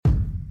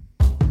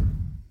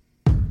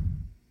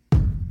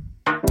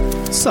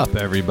What's up,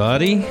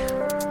 everybody?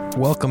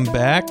 Welcome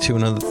back to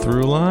another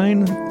Through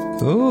Line.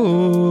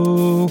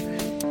 Ooh,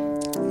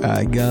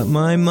 I got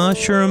my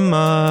mushroom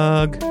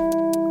mug.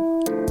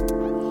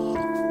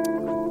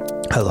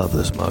 I love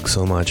this mug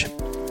so much.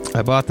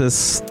 I bought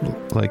this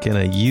like in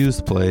a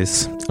used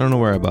place. I don't know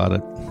where I bought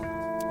it,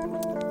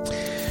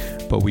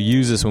 but we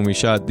use this when we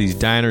shot these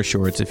diner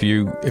shorts. If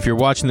you're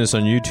watching this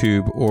on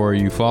YouTube or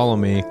you follow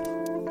me,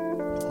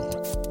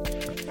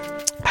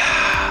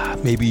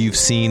 maybe you've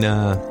seen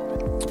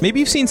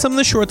some of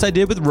the shorts I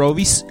did with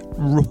Rory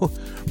Scovell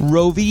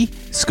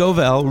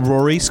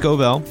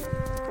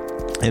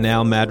and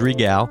Al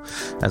Madrigal,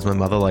 as my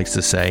mother likes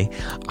to say.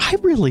 I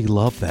really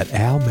love that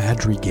Al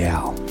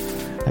Madrigal.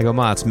 I go,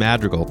 Ma, it's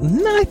Madrigal.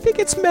 No, I think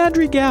it's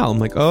Madrigal. I'm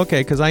like, oh, okay,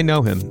 because I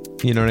know him.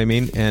 You know what I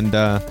mean? And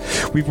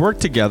we've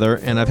worked together,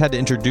 and I've had to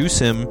introduce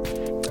him,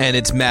 and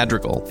it's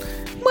Madrigal.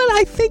 Well,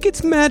 I think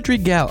it's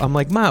Madrigal. I'm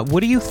like, Ma,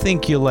 what do you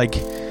think? You like?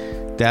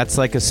 That's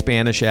like a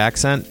Spanish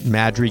accent,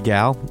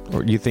 Madrigal?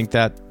 Or you think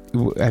that?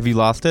 Have you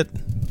lost it?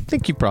 I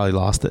think you probably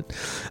lost it.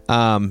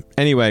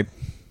 Anyway,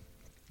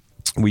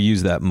 we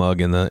use that mug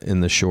in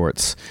the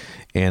shorts.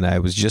 And I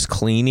was just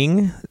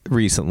cleaning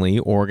recently,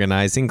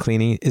 organizing,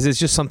 cleaning. Is it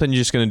just something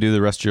you're just going to do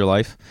the rest of your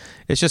life?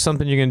 It's just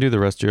something you're going to do the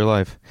rest of your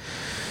life.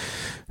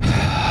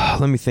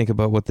 Let me think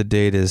about what the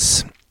date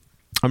is.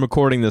 I'm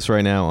recording this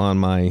right now on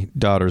my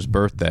daughter's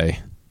birthday.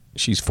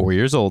 She's 4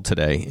 years old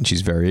today, and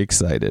she's very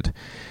excited.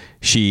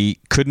 She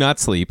could not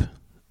sleep.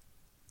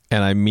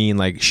 And I mean,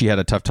 like, she had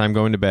a tough time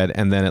going to bed.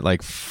 And then at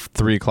like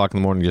 3 o'clock in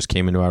the morning, just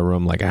came into our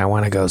room like, I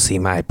want to go see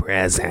my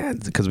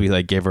present. Because we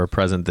like gave her a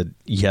present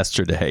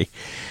yesterday.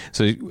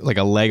 So like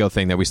a Lego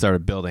thing that we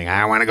started building.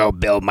 I want to go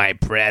build my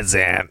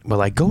present. We're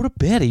like, go to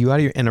bed. Are you out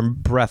of your... And her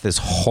breath is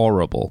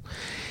horrible.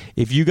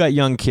 If you got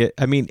young kids,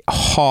 I mean,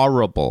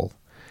 horrible.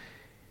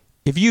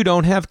 If you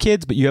don't have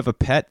kids, but you have a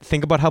pet,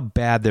 think about how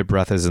bad their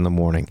breath is in the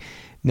morning.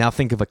 Now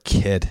think of a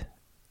kid.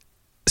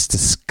 It's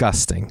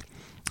disgusting.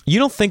 You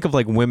don't think of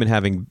like women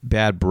having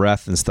bad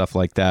breath and stuff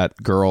like that.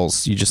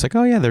 Girls, you just like,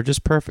 oh yeah, they're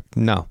just perfect.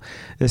 No,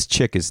 this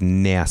chick is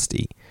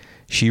nasty.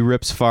 She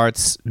rips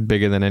farts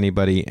bigger than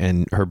anybody,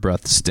 and her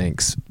breath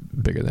stinks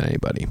bigger than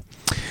anybody.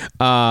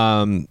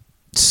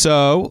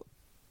 So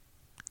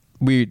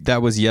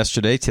that was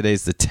yesterday.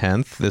 Today's the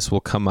 10th. This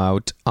will come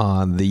out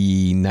on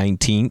the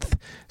 19th.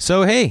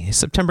 So hey,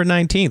 September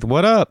 19th.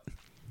 What up?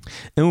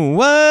 And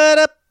what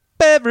up,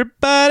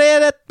 everybody?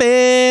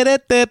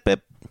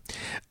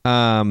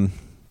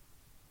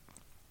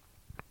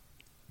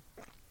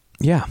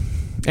 Yeah.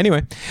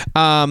 Anyway,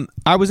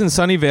 I was in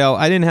Sunnyvale.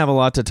 I didn't have a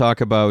lot to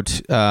talk about.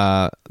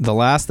 The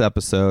last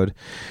episode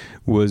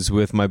was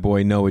with my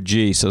boy Noah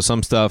G. So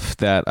some stuff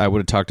that I would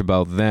have talked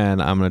about then,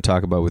 I'm going to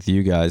talk about with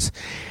you guys.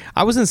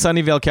 I was in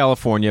Sunnyvale,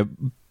 California.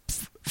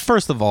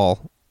 First of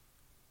all,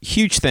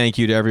 huge thank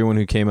you to everyone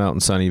who came out in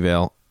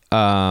Sunnyvale.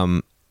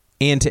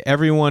 And to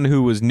everyone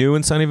who was new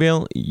in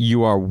Sunnyvale,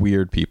 you are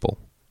weird people.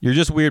 You're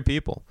just weird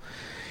people.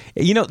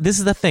 You know, this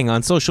is the thing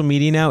on social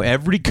media now.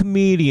 Every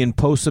comedian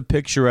posts a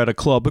picture at a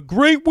club. A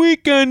great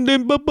weekend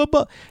and blah, blah,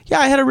 blah. Yeah,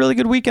 I had a really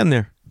good weekend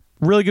there.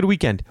 Really good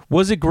weekend.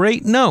 Was it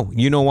great? No.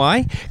 You know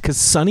why? Because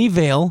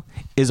Sunnyvale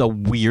is a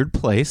weird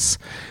place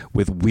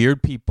with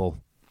weird people.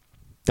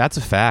 That's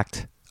a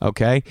fact,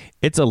 okay?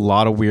 It's a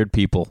lot of weird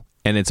people,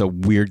 and it's a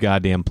weird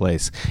goddamn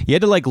place. You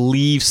had to, like,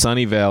 leave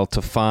Sunnyvale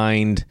to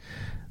find,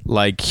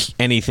 like,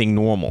 anything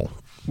normal,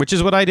 which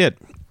is what I did.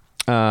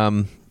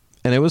 And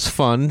it was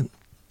fun.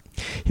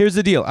 Here's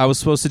the deal. I was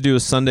supposed to do a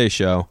Sunday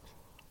show.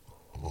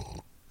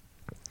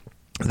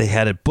 They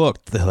had it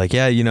booked. They're like,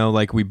 yeah, you know,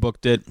 like we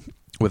booked it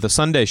with a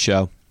Sunday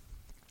show.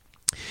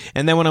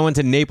 And then when I went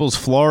to Naples,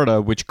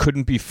 Florida, which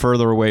couldn't be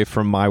further away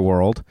from my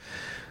world,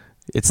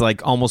 it's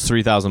like almost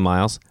 3,000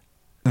 miles,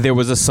 there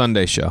was a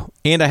Sunday show.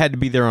 And I had to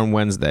be there on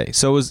Wednesday.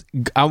 So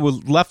I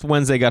left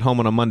Wednesday, got home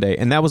on a Monday,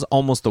 and that was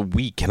almost a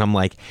week. And I'm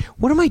like,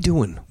 what am I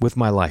doing with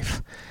my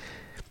life?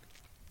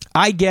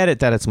 I get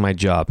it that it's my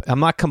job. I'm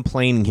not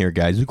complaining here,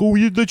 guys. Like, oh,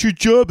 that's your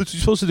job. That's what you're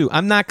supposed to do.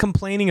 I'm not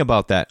complaining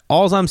about that.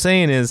 All I'm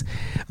saying is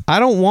I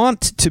don't want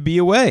to be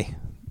away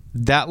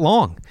that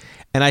long.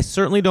 And I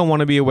certainly don't want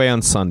to be away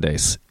on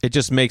Sundays. It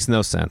just makes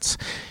no sense.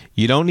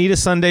 You don't need a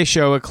Sunday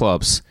show at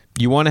clubs.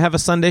 You want to have a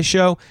Sunday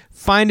show?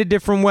 Find a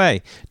different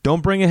way.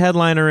 Don't bring a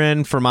headliner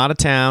in from out of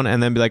town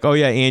and then be like, oh,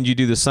 yeah, and you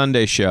do the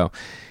Sunday show.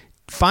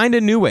 Find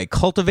a new way.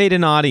 Cultivate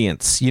an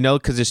audience, you know,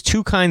 because there's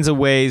two kinds of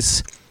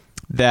ways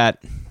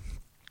that...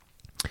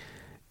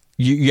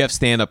 You have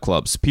stand-up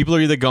clubs. People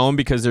are either going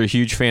because they're a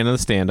huge fan of the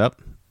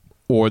stand-up,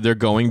 or they're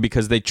going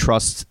because they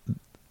trust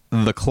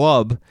the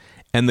club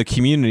and the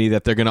community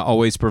that they're going to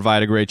always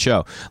provide a great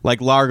show. Like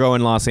Largo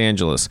in Los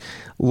Angeles.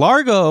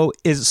 Largo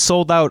is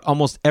sold out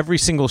almost every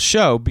single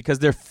show because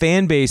their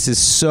fan base is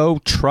so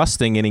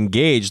trusting and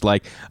engaged.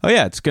 Like, oh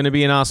yeah, it's going to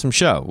be an awesome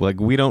show. Like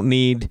we don't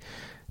even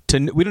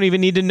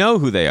need to know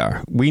who they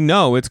are. We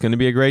know it's going to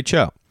be a great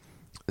show.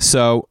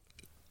 So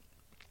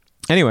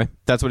anyway,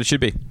 that's what it should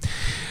be.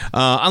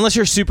 Unless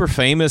you're super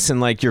famous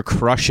and like you're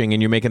crushing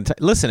and you're making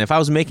listen, if I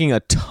was making a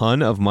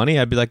ton of money,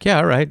 I'd be like, yeah,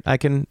 all right, I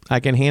can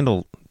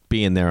handle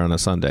being there on a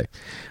Sunday.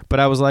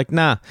 But I was like,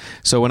 nah.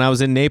 So when I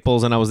was in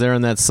Naples and I was there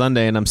on that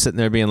Sunday and I'm sitting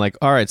there being like,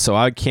 all right, so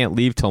I can't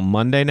leave till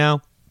Monday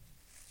now.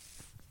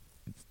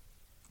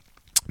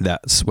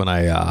 That's when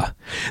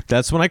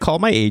I call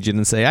my agent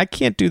and say, I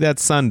can't do that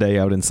Sunday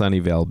out in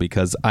Sunnyvale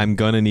because I'm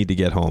going to need to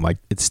get home.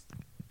 It's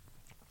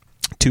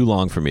too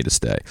long for me to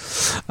stay.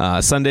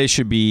 Sunday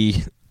should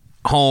be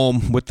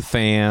home with the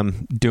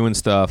fam, doing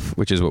stuff,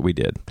 which is what we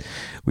did.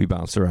 We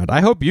bounced around.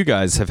 I hope you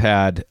guys have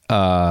had...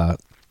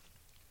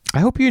 I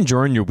hope you're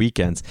enjoying your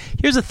weekends.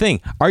 Here's the thing.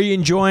 Are you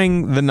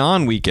enjoying the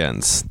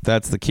non-weekends?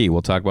 That's the key.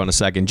 We'll talk about in a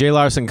second.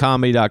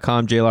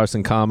 JLarsonComedy.com,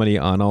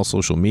 JLarsonComedy on all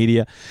social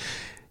media.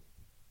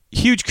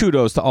 Huge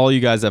kudos to all you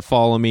guys that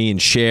follow me and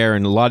share,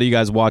 and a lot of you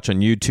guys watch on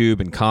YouTube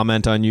and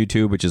comment on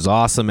YouTube, which is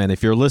awesome. And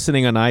if you're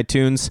listening on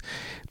iTunes,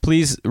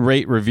 please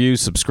rate, review,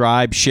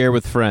 subscribe, share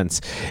with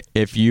friends.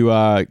 If you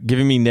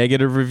giving me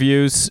negative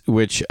reviews,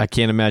 which I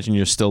can't imagine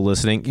you're still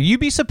listening, you'd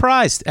be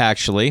surprised,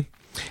 actually.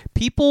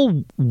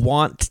 People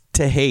want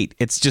to hate.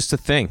 It's just a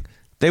thing.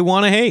 They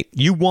want to hate.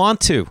 You want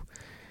to.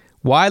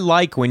 Why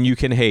like when you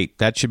can hate?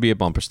 That should be a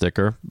bumper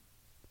sticker.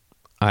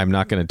 I'm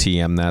not going to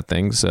TM that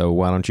thing, so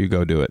why don't you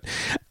go do it?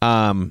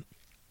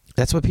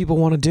 That's what people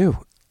want to do.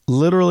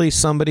 Literally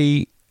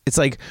somebody, it's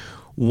like,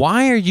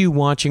 why are you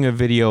watching a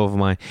video of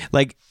mine?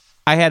 Like,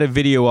 I had a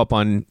video up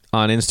on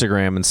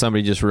Instagram and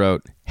somebody just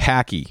wrote,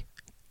 hacky.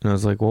 And I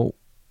was like, well,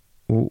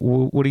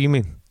 what do you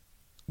mean?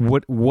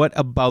 What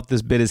about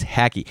this bit is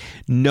hacky?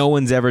 No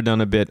one's ever done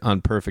a bit on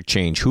Perfect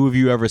Change. Who have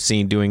you ever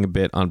seen doing a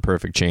bit on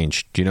Perfect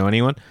Change? Do you know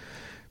anyone?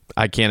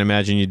 I can't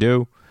imagine you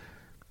do.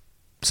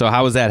 So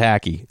how is that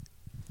hacky?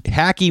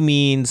 Hacky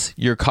means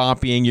you're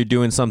copying, you're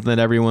doing something that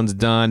everyone's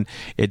done.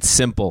 It's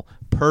simple.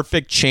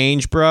 Perfect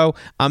Change, bro.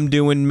 I'm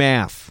doing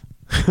math.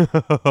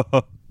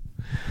 God,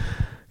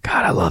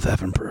 I love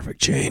having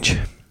Perfect Change.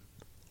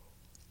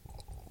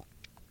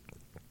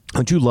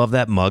 Don't you love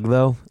that mug,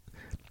 though?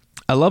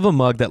 I love a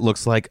mug that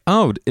looks like,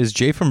 oh, is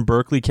Jay from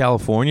Berkeley,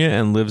 California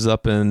and lives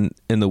up in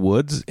the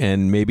woods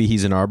and maybe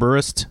he's an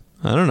arborist?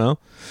 I don't know.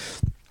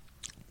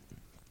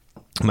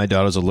 My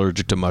daughter's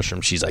allergic to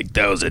mushrooms. She's like,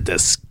 those are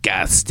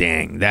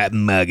disgusting. That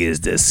mug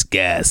is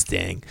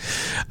disgusting.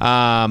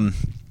 So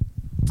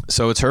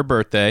it's her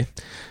birthday.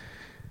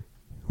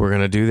 We're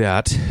going to do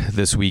that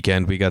this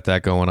weekend. We got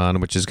that going on,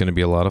 which is going to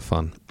be a lot of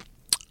fun.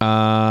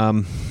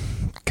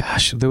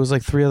 Gosh, there was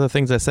like 3 other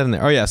things I said in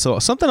there. Oh, yeah. So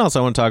something else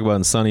I want to talk about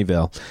in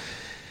Sunnyvale.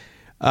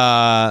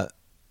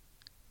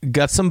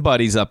 Got some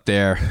buddies up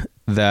there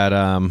that...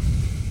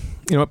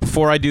 You know what?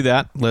 Before I do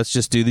that, let's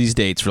just do these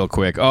dates real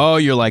quick. Oh,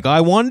 you're like,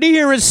 I wanted to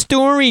hear a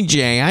story,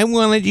 Jay. I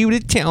wanted you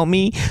to tell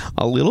me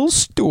a little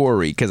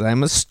story because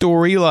I'm a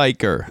story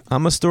liker.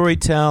 I'm a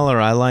storyteller.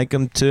 I like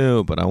them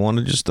too, but I want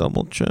to just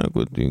double check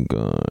with you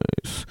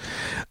guys.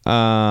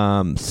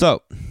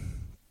 So,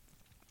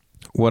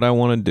 what I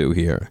want to do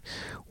here.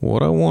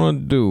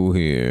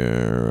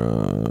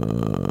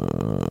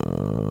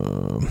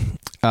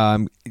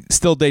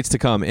 Still dates to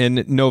come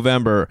in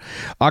November.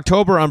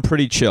 October, I'm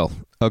pretty chill.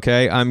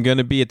 Okay, I'm going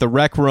to be at the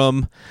Rec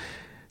Room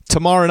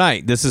tomorrow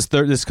night. This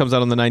comes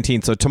out on the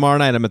 19th. So tomorrow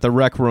night, I'm at the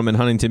Rec Room in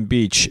Huntington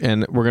Beach,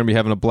 and we're going to be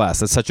having a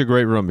blast. That's such a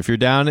great room. If you're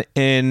down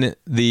in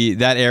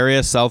that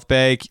area, South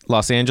Bay,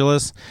 Los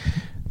Angeles,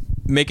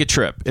 make a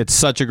trip. It's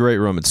such a great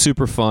room. It's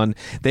super fun.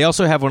 They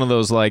also have one of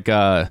those like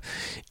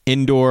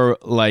indoor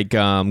like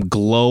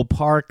glow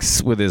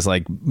parks with his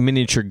like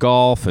miniature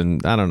golf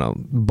and I don't know,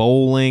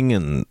 bowling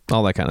and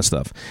all that kind of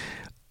stuff.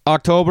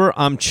 October,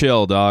 I'm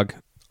chill, dog.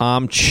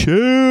 I'm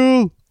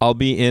chill. I'll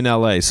be in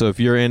LA. So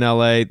if you're in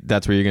LA,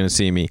 that's where you're going to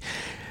see me.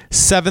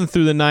 7th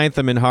through the 9th,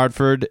 I'm in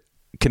Hartford,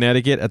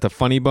 Connecticut at the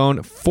Funny Bone.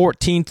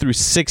 14th through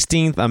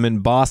 16th, I'm in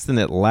Boston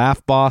at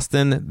Laugh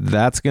Boston.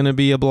 That's going to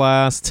be a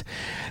blast.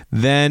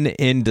 Then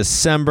in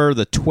December,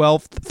 the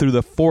 12th through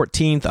the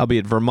 14th, I'll be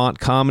at Vermont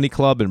Comedy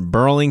Club in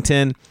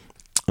Burlington.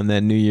 And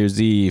then New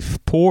Year's Eve,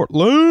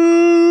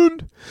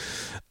 Portland.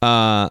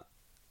 I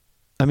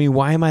mean,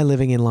 why am I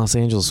living in Los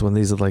Angeles when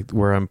these are like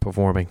where I'm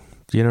performing?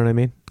 Do you know what I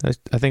mean?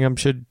 I think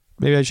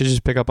maybe I should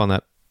just pick up on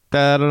that.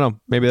 I don't know.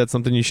 Maybe that's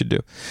something you should do.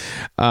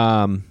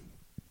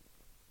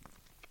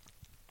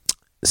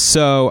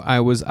 So I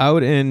was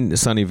out in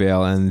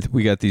Sunnyvale, and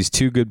we got these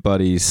 2 good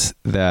buddies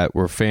that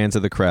were fans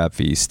of the Crab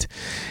Feast,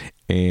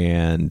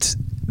 and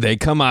they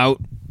come out,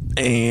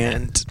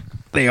 and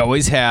they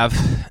always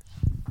have.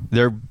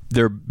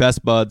 They're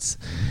best buds.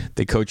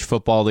 They coach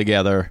football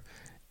together,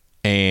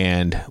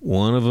 and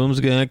one of them's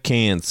got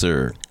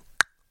cancer.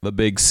 The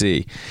big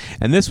C.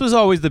 And this was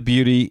always the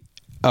beauty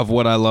of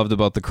what I loved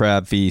about the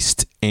Crab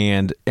Feast.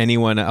 And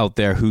anyone out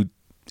there who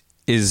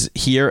is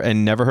here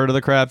and never heard of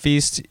the Crab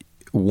Feast,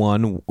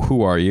 1,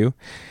 who are you?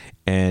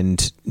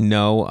 And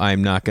no,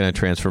 I'm not going to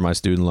transfer my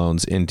student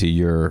loans into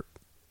your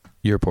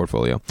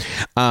portfolio.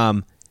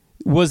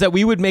 Was that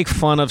we would make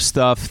fun of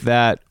stuff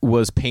that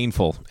was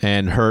painful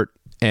and hurt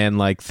and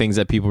like things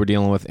that people were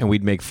dealing with, and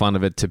we'd make fun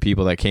of it to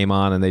people that came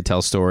on and they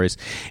tell stories.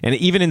 And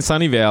even in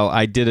Sunnyvale,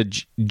 I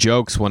did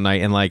jokes one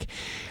night, and like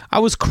I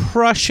was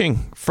crushing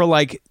for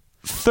like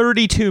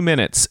 32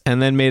 minutes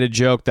and then made a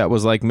joke that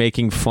was like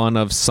making fun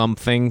of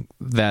something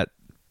that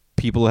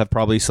people have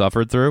probably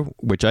suffered through,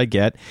 which I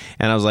get.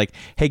 And I was like,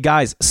 hey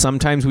guys,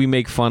 sometimes we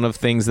make fun of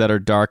things that are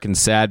dark and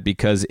sad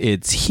because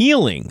it's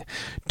healing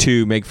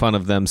to make fun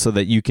of them so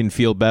that you can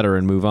feel better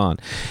and move on.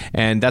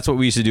 And that's what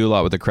we used to do a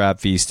lot with the Crab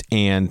Feast.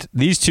 And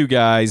these two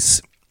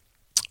guys,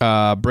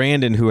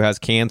 Brandon, who has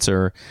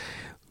cancer,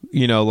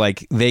 you know,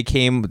 like they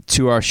came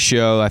to our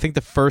show. I think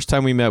the first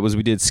time we met was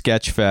we did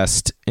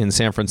Sketchfest in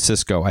San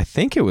Francisco. I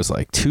think it was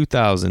like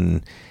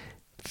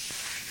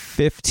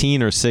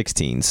 2015 or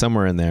 16,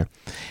 somewhere in there.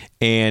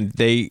 And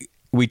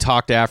we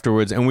talked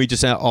afterwards, and we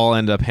just all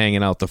ended up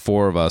hanging out, the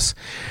four of us,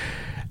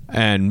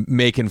 and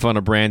making fun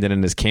of Brandon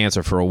and his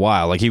cancer for a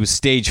while. Like, he was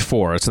stage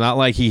 4. It's not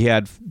like he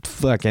had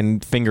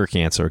fucking finger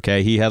cancer,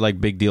 okay? He had like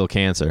big deal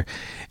cancer.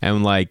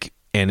 And like,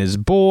 and his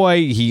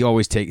boy, he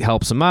always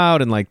helps him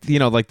out, and like, you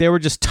know, like they were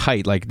just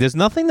tight. Like, there's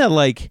nothing that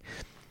like,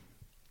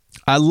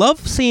 I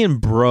love seeing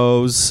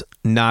bros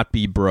not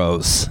be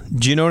bros.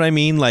 Do you know what I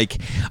mean?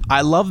 Like,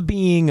 I love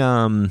being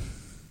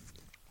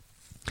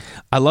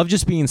I love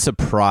just being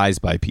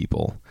surprised by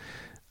people.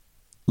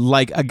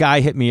 Like, a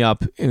guy hit me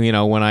up, you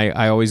know, when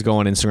I always go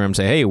on Instagram and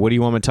say, hey, what do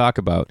you want me to talk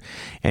about?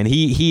 And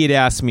he had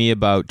asked me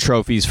about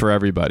trophies for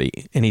everybody.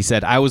 And he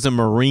said, I was a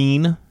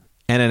Marine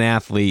and an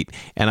athlete,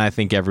 and I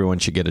think everyone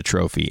should get a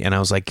trophy. And I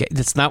was like,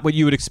 that's not what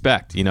you would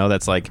expect. You know,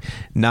 that's like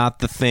not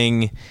the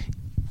thing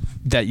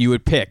that you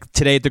would pick.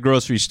 Today at the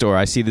grocery store,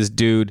 I see this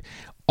dude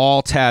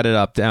all tatted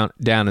up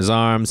down his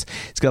arms.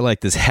 He's got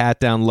like this hat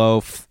down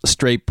low,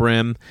 straight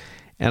brim.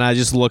 And I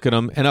just look at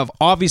him, and I've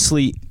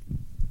obviously,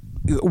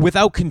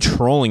 without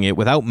controlling it,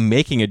 without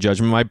making a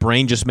judgment, my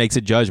brain just makes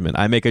a judgment.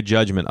 I make a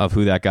judgment of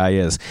who that guy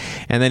is.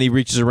 And then he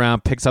reaches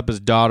around, picks up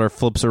his daughter,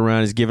 flips her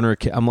around, he's giving her a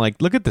kiss. I'm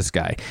like, look at this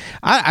guy.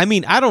 I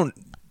mean,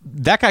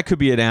 that guy could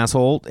be an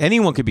asshole.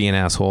 Anyone could be an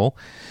asshole.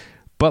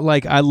 But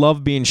like, I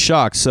love being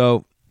shocked.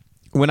 So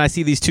when I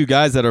see these two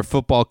guys that are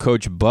football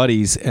coach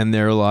buddies, and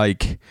they're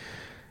like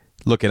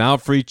looking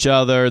out for each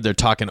other, they're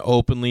talking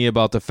openly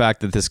about the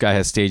fact that this guy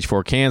has stage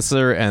 4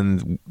 cancer,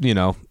 and, you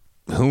know,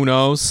 who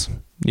knows?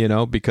 You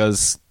know,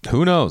 because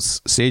who knows?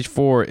 Stage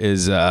 4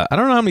 is, I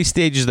don't know how many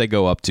stages they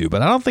go up to,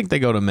 but I don't think they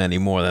go to many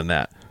more than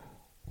that.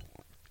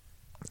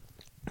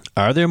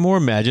 Are there more?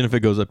 Imagine if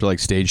it goes up to like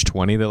stage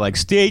 20. They're like,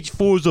 stage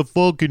 4 is a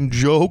fucking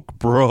joke,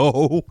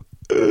 bro.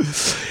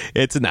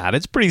 It's not.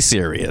 It's pretty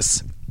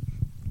serious.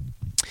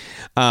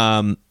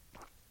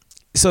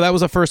 So that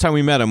was the first time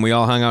we met him. We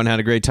all hung out and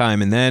had a great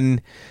time. And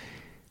then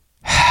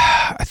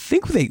I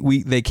think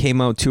they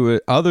came out to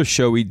another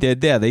show we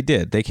did. Yeah, they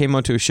did. They came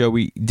out to a show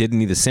we did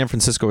in either San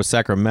Francisco or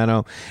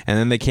Sacramento. And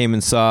then they came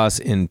and saw us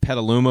in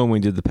Petaluma when we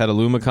did the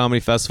Petaluma Comedy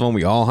Festival, and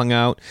we all hung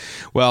out.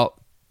 Well,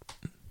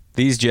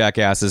 these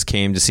jackasses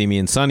came to see me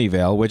in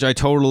Sunnyvale, which I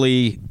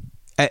totally...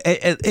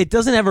 It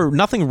doesn't ever...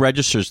 Nothing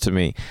registers to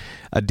me.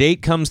 A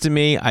date comes to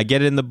me. I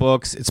get it in the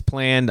books. It's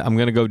planned. I'm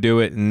going to go do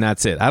it, and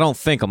that's it. I don't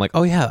think. I'm like,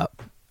 oh, yeah...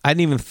 I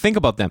didn't even think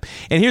about them.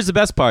 And here's the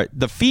best part.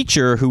 The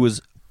feature who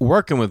was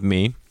working with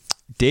me,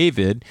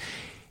 David,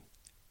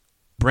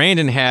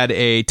 Brandon had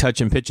a Touch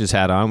and Pitches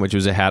hat on, which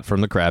was a hat from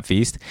the Crab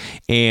Feast.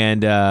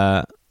 And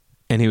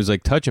he was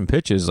like, Touch and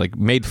Pitches, like,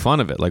 made fun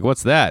of it. Like,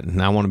 what's that?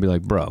 And I want to be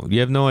like, bro, you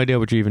have no idea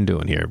what you're even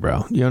doing here,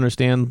 bro. You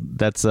understand?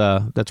 That's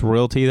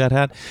royalty, that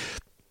hat.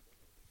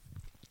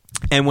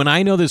 And when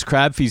I know there's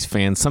Crab Feast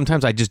fans,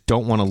 sometimes I just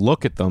don't want to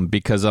look at them,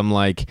 because I'm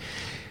like...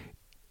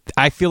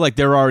 I feel like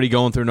they're already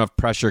going through enough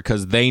pressure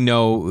because I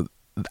know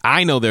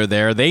they're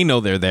there. They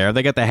know they're there.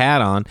 They got the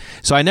hat on.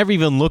 So I never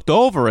even looked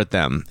over at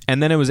them.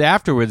 And then it was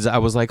afterwards, I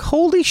was like,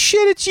 holy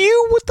shit, it's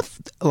you. What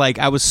the like,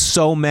 I was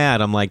so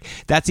mad. I'm like,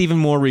 that's even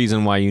more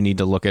reason why you need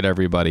to look at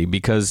everybody,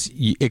 because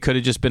it could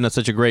have just been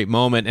such a great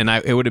moment, and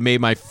it would have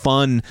made my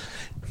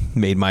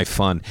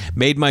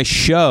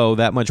show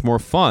that much more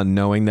fun,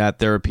 knowing that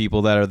there are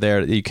people that are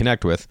there that you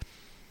connect with.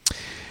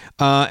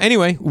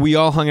 Anyway, we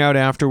all hung out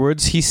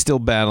afterwards. He's still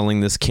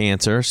battling this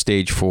cancer,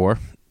 stage 4.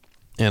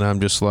 And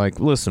I'm just like,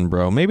 listen,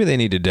 bro, maybe they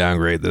need to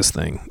downgrade this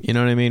thing. You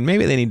know what I mean?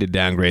 Maybe they need to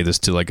downgrade this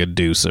to like a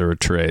deuce or a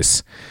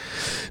trace.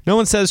 No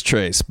one says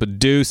trace, but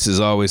deuce is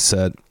always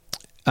said.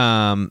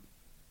 I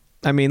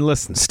mean,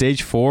 listen,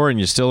 stage 4 and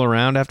you're still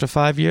around after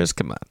 5 years?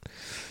 Come on.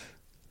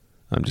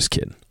 I'm just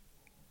kidding.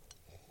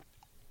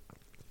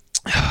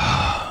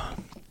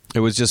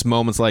 It was just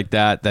moments like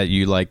that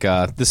you like,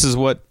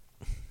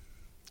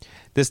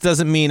 this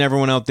doesn't mean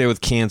everyone out there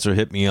with cancer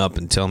hit me up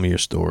and tell me your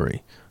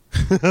story.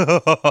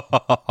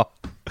 Oh,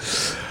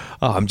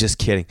 I'm just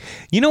kidding.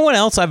 You know what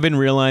else I've been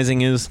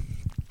realizing is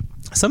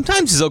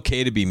sometimes it's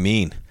okay to be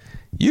mean.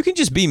 You can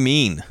just be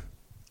mean.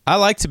 I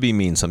like to be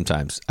mean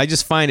sometimes. I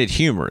just find it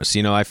humorous.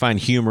 You know, I find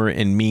humor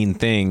in mean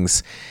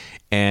things.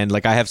 And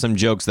like, I have some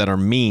jokes that are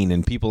mean,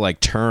 and people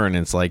like turn,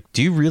 and it's like,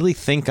 do you really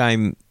think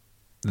I'm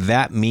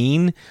that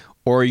mean?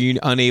 Or are you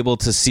unable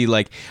to see,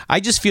 like, I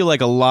just feel like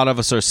a lot of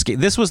us are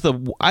this is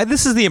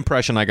the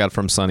impression I got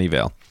from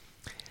Sunnyvale.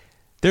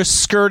 They're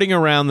skirting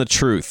around the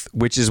truth,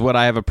 which is what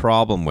I have a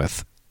problem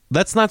with.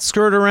 Let's not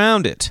skirt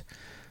around it.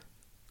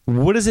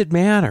 What does it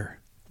matter?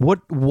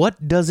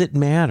 What does it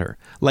matter?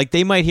 Like,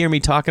 they might hear me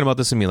talking about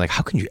this and be like,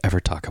 how can you ever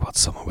talk about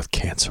someone with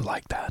cancer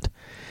like that?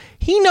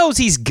 He knows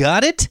he's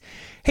got it.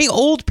 Hey,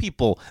 old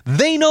people,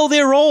 they know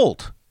they're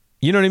old.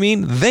 You know what I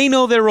mean? They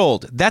know they're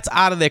old. That's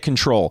out of their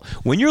control.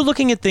 When you're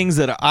looking at things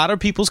that are out of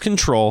people's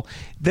control,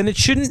 then it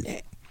shouldn't.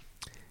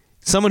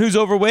 Someone who's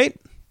overweight,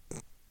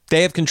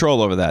 they have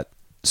control over that.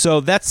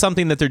 So that's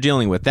something that they're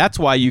dealing with. That's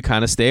why you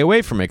kind of stay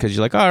away from it, because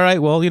you're like, all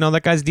right, well,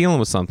 that guy's dealing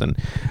with something.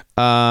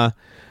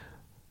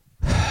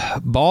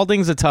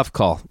 Balding's a tough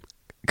call,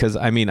 because,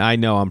 I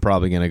know I'm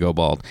probably going to go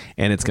bald,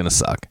 and it's going to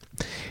suck.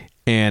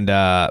 And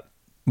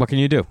what can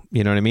you do?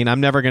 You know what I mean? I'm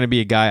never going to be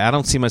a guy. I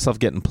don't see myself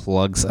getting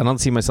plugs. I don't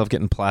see myself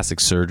getting plastic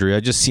surgery. I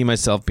just see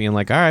myself being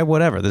like, all right,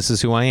 whatever. This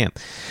is who I am.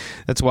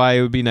 That's why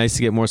it would be nice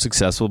to get more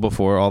successful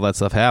before all that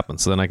stuff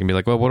happens. So then I can be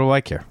like, well, what do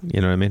I care?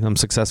 You know what I mean? I'm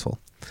successful.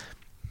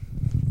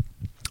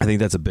 I think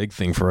that's a big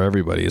thing for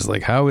everybody, is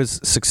like, how is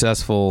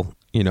successful,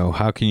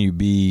 how can you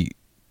be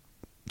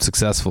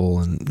successful?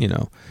 And,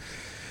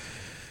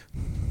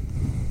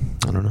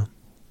 I don't know.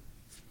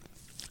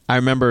 I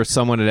remember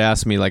someone had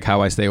asked me like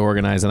how I stay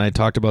organized, and I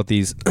talked about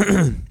these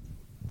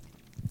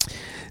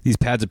these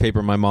pads of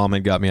paper my mom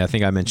had got me. I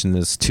think I mentioned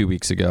this 2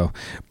 weeks ago,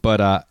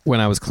 but when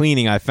I was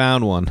cleaning, I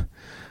found one.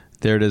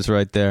 There it is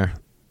right there.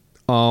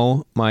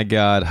 Oh my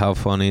God, how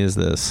funny is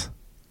this?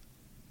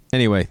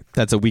 Anyway,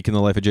 that's a week in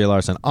the life of Jay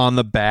Larson. On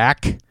the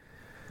back,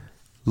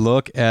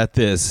 look at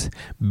this.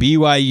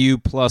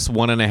 BYU plus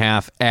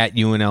 1.5 at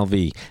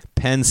UNLV.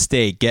 Penn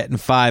State getting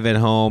 5 at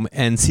home.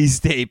 NC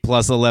State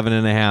plus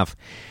 11.5.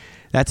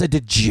 That's a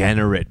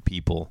degenerate,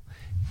 people.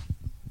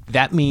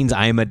 That means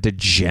I'm a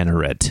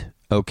degenerate,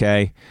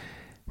 okay?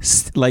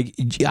 Like,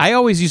 I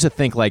always used to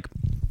think, like,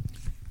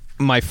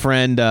 my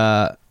friend,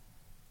 I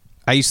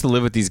used to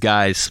live with these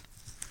guys,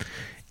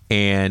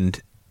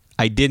 and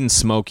I didn't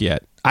smoke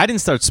yet. I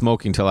didn't start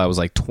smoking till I was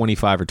like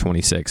 25 or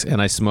 26,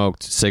 and I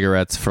smoked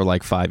cigarettes for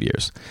like 5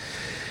 years.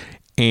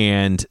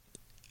 And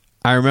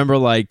I remember,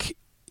 like,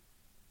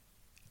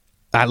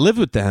 I lived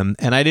with them,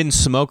 and I didn't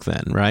smoke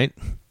then, right?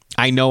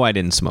 I know I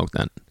didn't smoke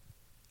then.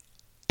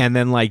 And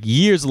then, like,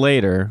 years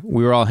later,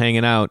 we were all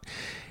hanging out,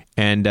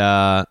 and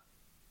I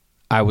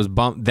was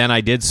bumped. Then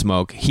I did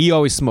smoke. He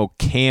always smoked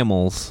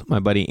Camels, my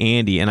buddy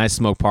Andy, and I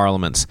smoked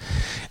Parliaments.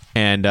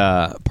 And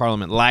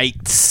Parliament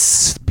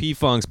Lights,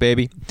 P-Funks,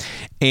 baby.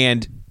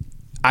 And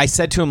I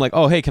said to him, like,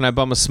 oh, hey, can I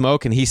bum a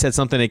smoke? And he said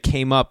something that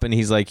came up, and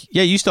he's like,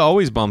 yeah, you used to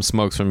always bum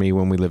smokes for me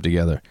when we lived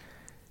together.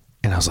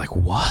 And I was like,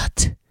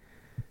 what?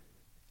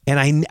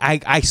 And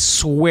I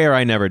swear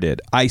I never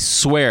did. I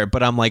swear.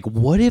 But I'm like,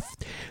 what if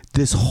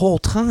this whole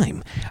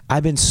time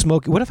I've been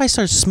smoking? What if I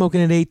started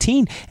smoking at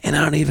 18 and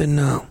I don't even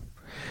know?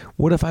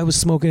 What if I was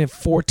smoking at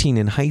 14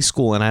 in high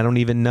school and I don't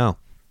even know?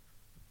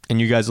 And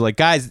you guys are like,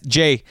 guys,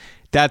 Jay,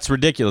 that's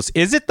ridiculous.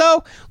 Is it,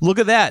 though? Look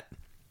at that.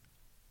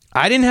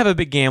 I didn't have a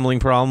big gambling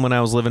problem when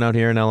I was living out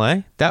here in LA.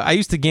 I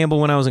used to gamble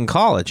when I was in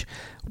college.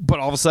 But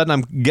all of a sudden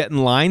I'm getting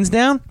lines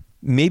down?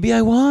 Maybe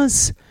I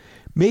was.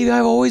 Maybe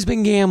I've always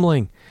been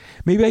gambling.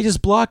 Maybe I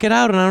just block it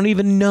out and I don't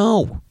even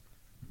know.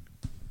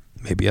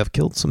 Maybe I've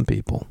killed some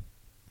people.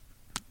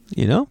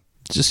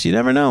 Just you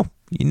never know.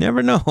 You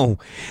never know.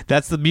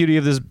 That's the beauty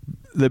of this,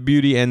 the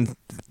beauty and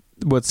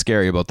what's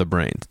scary about the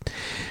brain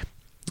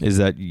is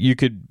that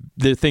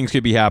things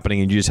could be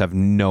happening and you just have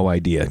no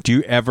idea. Do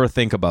you ever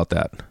think about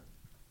that?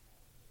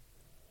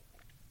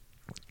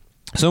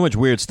 So much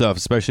weird stuff,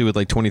 especially with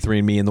like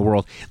 23andMe in the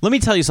world. Let me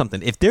tell you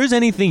something. If there's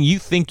anything you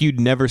think you'd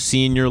never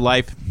see in your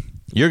life,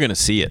 you're going to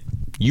see it.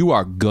 You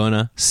are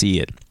gonna see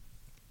it.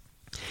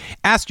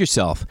 Ask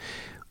yourself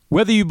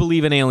whether you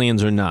believe in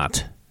aliens or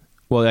not.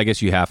 Well, I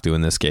guess you have to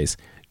in this case.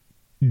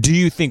 Do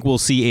you think we'll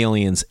see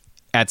aliens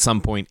at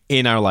some point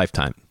in our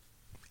lifetime?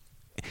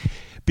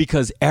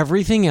 Because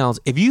everything else,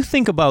 if you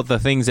think about the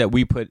things that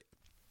we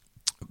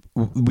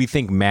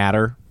think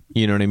matter,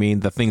 you know what I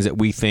mean? The things that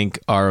we think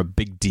are a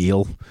big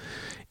deal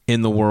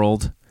in the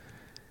world,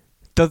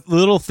 the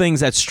little things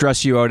that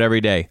stress you out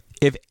every day.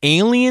 If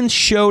aliens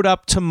showed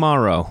up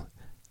tomorrow,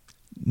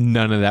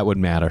 none of that would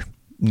matter.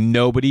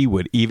 Nobody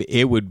would even.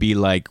 It would be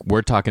like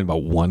we're talking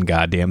about one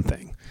goddamn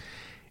thing,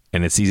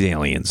 and it's these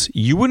aliens.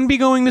 You wouldn't be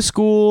going to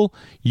school.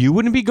 You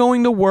wouldn't be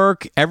going to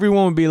work.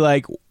 Everyone would be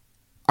like,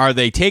 are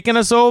they taking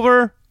us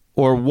over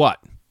or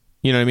what?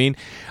 You know what I mean?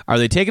 Are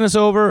they taking us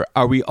over?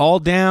 Are we all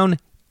down?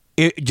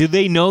 Do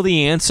they know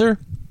the answer?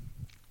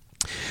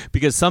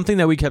 Because something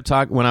that we kept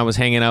talking when I was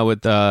hanging out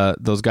with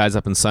those guys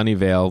up in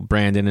Sunnyvale,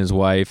 Brandon and his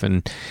wife,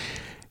 and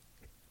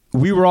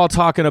we were all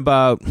talking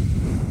about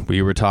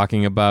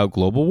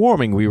global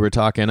warming. We were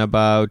talking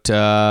about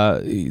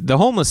the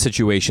homeless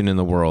situation in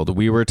the world.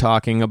 We were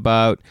talking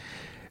about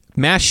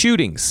mass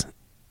shootings.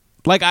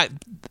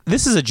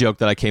 This is a joke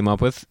that I came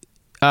up with.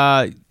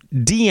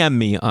 DM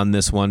me on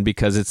this one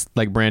because it's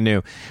like brand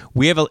new.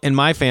 We have in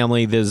my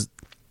family, there's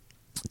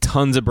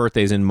tons of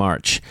birthdays in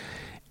March.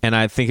 And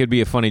I think it'd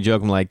be a funny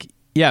joke. I'm like,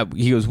 yeah,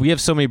 he goes, we have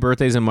so many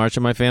birthdays in March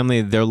in my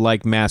family, they're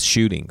like mass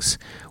shootings.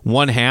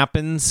 One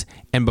happens,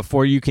 and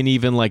before you can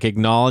even like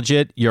acknowledge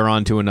it, you're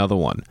on to another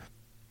one.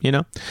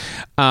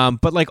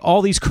 But like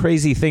all these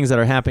crazy things that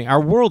are happening,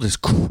 our world is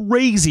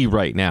crazy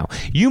right now.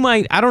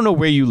 I don't know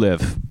where you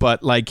live,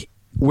 but like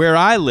where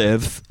I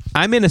live,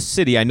 I'm in a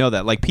city. I know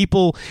that. Like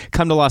people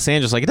come to Los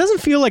Angeles, like it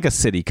doesn't feel like a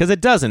city because it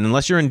doesn't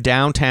unless you're in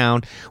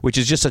downtown, which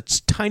is just a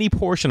tiny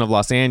portion of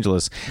Los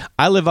Angeles.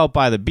 I live out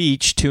by the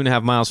beach,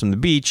 2.5 miles from the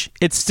beach.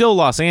 It's still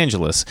Los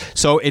Angeles.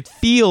 So it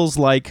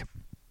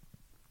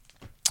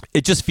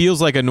just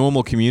feels like a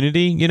normal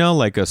community,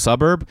 like a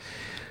suburb.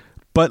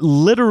 But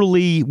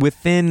literally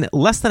within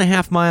less than a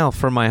half mile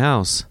from my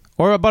house,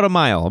 or about a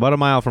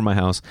mile from my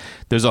house,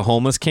 there's a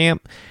homeless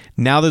camp.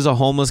 Now there's a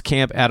homeless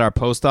camp at our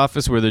post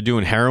office where they're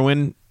doing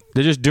heroin.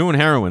 They're just doing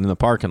heroin in the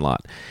parking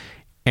lot.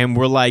 And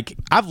we're like,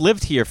 I've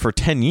lived here for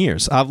 10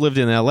 years. I've lived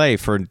in LA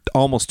for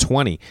almost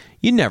 20.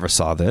 You never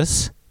saw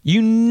this.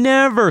 You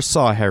never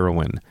saw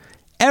heroin.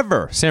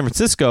 Ever. San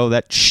Francisco,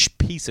 that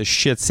piece of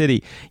shit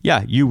city.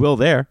 Yeah, you will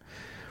there.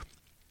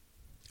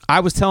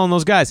 I was telling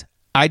those guys,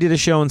 I did a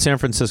show in San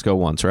Francisco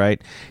once,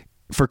 right?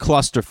 For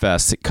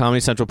Clusterfest. Comedy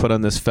Central put on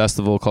this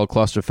festival called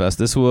Clusterfest.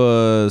 This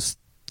was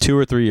 2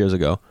 or 3 years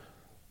ago.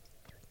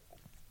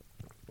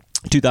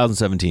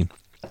 2017.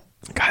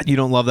 God, you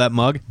don't love that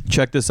mug?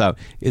 Check this out.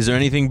 Is there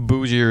anything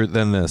bougier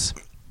than this?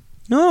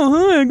 Oh,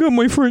 hi, I got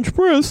my French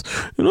press,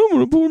 and I'm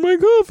going to pour my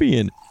coffee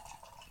in.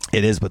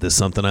 It is, but there's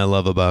something I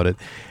love about it.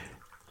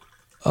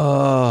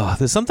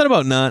 There's something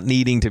about not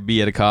needing to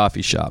be at a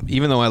coffee shop,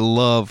 even though I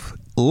love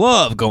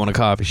going to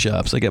coffee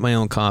shops. I get my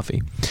own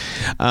coffee.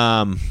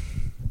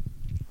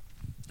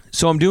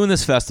 So I'm doing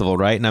this festival,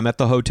 right? And I'm at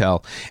the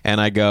hotel,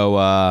 and I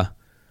go,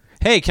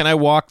 hey, can I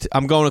walk?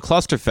 I'm going to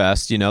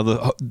Clusterfest.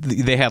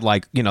 They had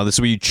like, this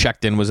is where you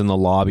checked in, was in the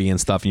lobby and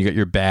stuff, and you got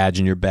your badge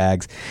and your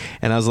bags.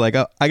 And I was like,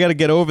 oh, I got to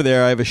get over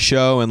there. I have a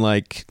show in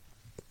like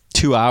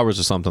 2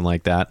 hours or something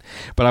like that.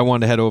 But I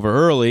wanted to head over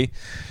early.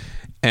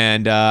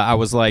 And I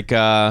was like,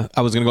 I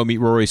was going to go meet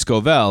Rory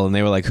Scovel. And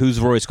they were like, who's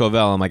Rory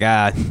Scovel? I'm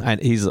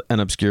like, he's an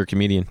obscure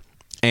comedian.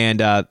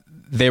 And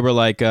they were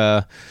like,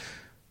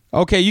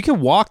 okay, you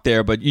can walk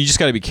there, but you just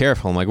got to be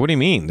careful. I'm like, what do you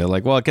mean? They're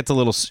like, well, it gets a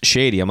little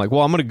shady. I'm like,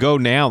 well, I'm going to go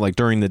now, like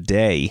during the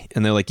day.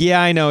 And they're like,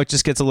 yeah, I know. It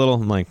just gets a little.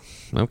 I'm like,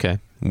 okay,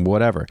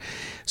 whatever.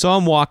 So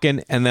I'm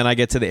walking, and then I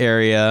get to the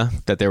area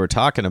that they were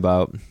talking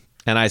about,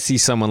 and I see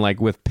someone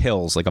like with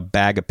pills, like a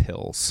bag of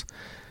pills,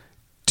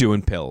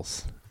 doing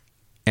pills.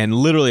 And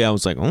literally I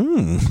was like,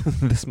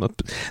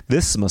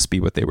 this must be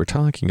what they were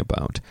talking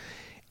about.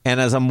 And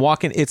as I'm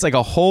walking, it's like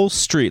a whole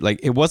street. Like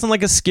it wasn't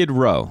like a Skid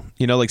Row,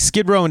 like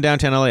Skid Row in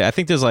downtown LA. I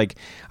think there's like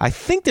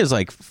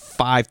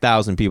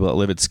 5,000 people that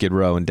live at Skid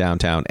Row in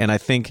downtown. And I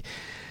think,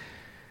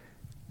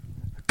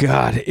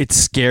 God, it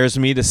scares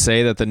me to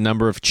say that the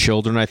number of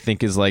children I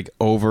think is like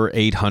over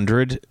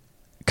 800,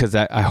 because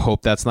I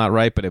hope that's not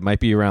right, but it might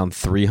be around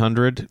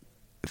 300.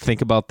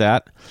 Think about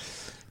that.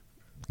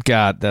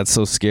 God, that's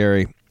so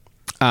scary.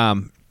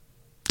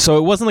 So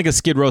it wasn't like a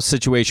Skid Row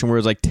situation where it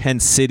was like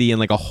tent city and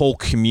like a whole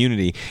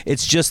community.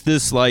 It's just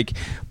this like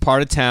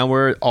part of town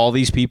where all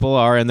these people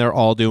are and they're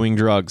all doing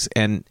drugs.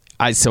 And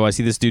I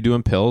see this dude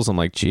doing pills. I'm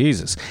like,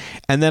 Jesus.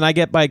 And then I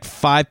get like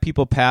 5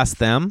 people past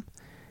them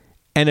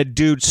and a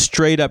dude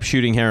straight up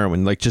shooting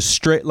heroin, like just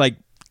straight, like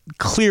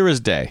clear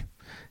as day,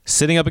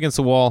 sitting up against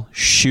the wall,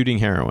 shooting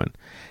heroin.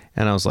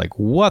 And I was like,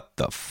 what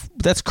the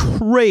that's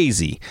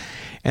crazy.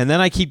 And then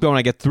I keep going.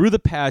 I get through the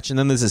patch, and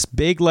then there's this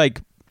big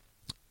like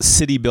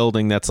city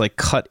building that's like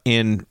cut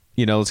in,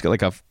 it's got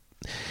like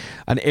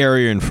an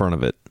area in front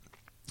of it,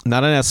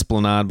 not an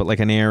esplanade, but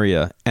like an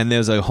area. And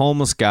there's a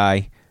homeless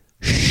guy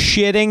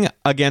shitting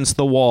against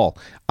the wall.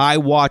 I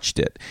watched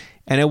it,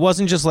 and it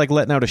wasn't just like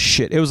letting out a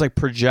shit. It was like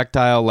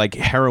projectile, like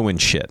heroin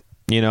shit,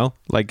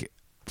 like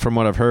from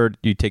what I've heard,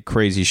 you take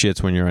crazy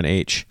shits when you're on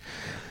H.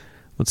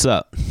 What's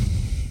up?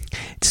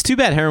 It's too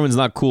bad heroin's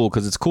not cool,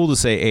 because it's cool to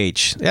say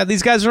H. Yeah,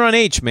 these guys are on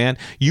H, man.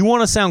 You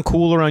want to sound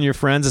cooler on your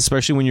friends,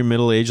 especially when you're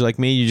middle-aged like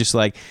me. You're just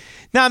like,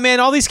 nah,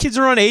 man, all these kids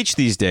are on H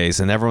these days.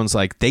 And everyone's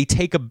like, they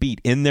take a beat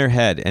in their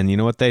head. And you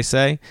know what they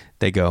say?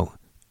 They go,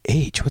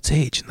 H, what's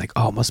H? And like,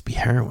 oh, it must be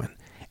heroin.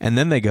 And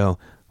then they go,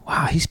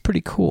 wow, he's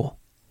pretty cool.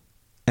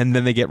 And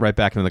then they get right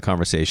back into the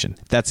conversation.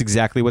 That's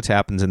exactly what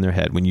happens in their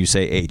head when you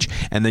say H.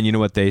 And then you know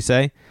what they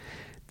say?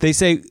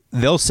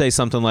 They'll say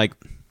something like,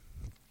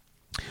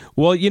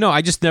 well,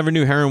 I just never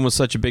knew heroin was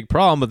such a big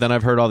problem, but then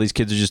I've heard all these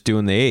kids are just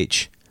doing the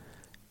H.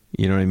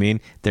 You know what I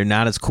mean? They're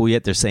not as cool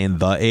yet. They're saying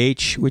the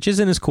H, which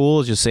isn't as cool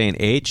as just saying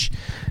H.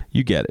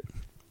 You get it.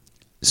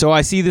 So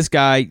I see this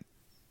guy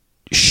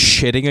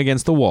shitting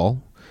against the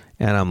wall,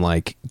 and I'm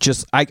like,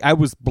 I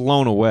was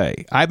blown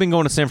away. I've been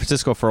going to San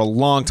Francisco for a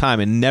long time,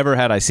 and never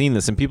had I seen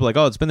this. And people are like,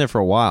 oh, it's been there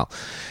for a while.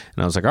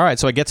 And I was like, all right.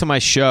 So I get to my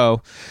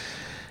show,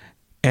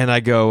 and I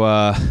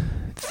go,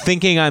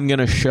 thinking I'm going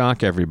to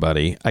shock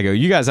everybody. I go,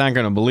 you guys aren't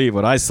going to believe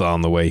what I saw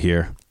on the way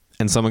here.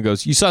 And someone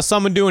goes, you saw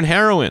someone doing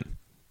heroin?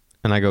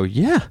 And I go,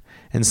 yeah.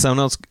 And someone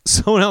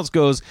else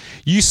goes,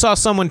 you saw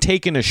someone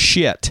taking a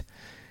shit.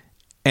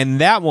 And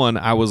that one,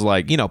 I was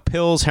like,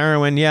 pills,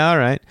 heroin, yeah, all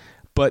right.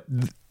 But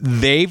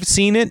they've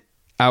seen it.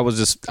 I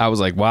was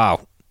like,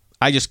 wow.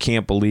 I just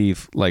can't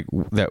believe like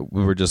that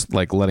we were just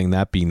like letting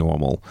that be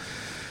normal.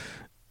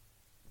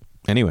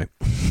 Anyway,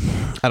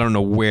 I don't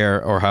know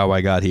where or how I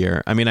got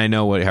here. I mean, I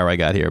know how I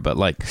got here, but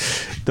like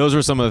those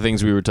were some of the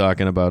things we were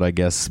talking about, I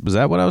guess. Was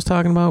that what I was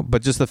talking about?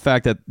 But just the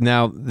fact that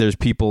now there's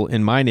people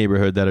in my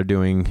neighborhood that are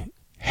doing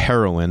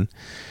heroin.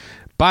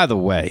 By the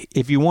way,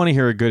 if you want to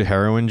hear a good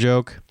heroin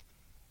joke,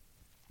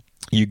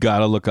 you got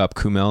to look up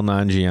Kumail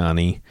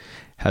Nanjiani.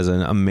 Has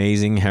an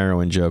amazing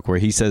heroin joke where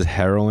he says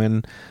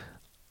heroin.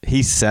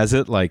 He says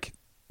it like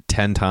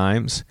 10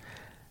 times.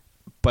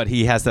 But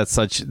he has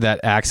that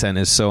accent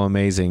is so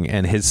amazing,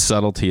 and his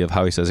subtlety of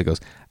how he says it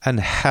goes, and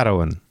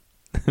heroin.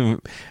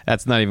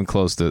 That's not even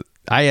close to.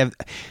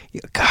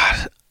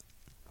 God,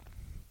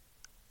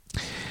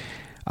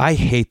 I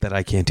hate that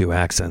I can't do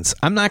accents.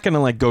 I'm not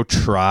gonna like go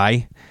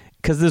try,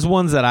 because there's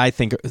ones that I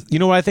think. You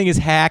know what I think is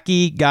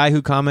hacky? Guy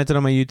who commented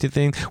on my YouTube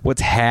thing.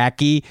 What's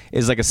hacky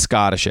is like a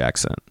Scottish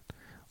accent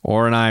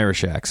or an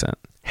Irish accent.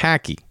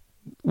 Hacky,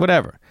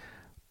 whatever.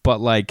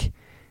 But like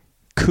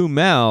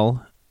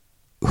Kumail,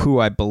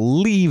 who I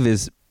believe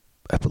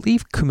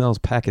Kumail's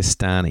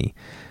Pakistani.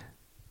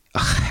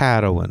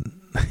 Heroin.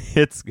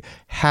 It's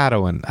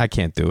heroin. I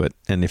can't do it.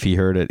 And if he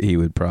heard it, he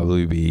would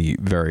probably be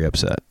very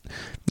upset.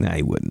 Nah,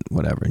 he wouldn't.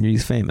 Whatever.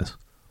 He's famous.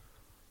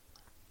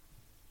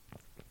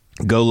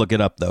 Go look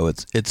it up, though.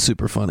 It's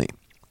super funny.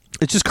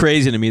 It's just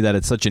crazy to me that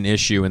it's such an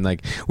issue, and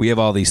like we have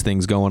all these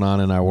things going on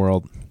in our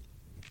world.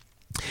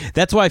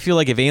 That's why I feel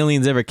like if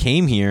aliens ever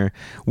came here,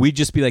 we'd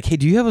just be like, hey,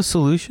 do you have a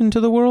solution to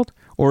the world?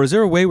 Or is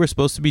there a way we're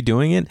supposed to be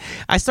doing it?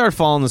 I started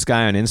following this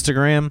guy on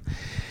Instagram.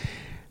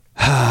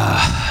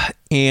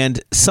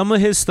 And some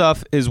of his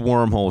stuff is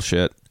wormhole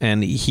shit.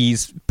 And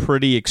he's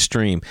pretty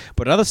extreme.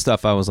 But other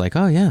stuff, I was like,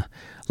 oh, yeah.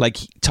 Like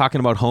talking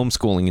about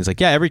homeschooling. He's like,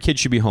 yeah, every kid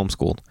should be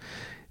homeschooled.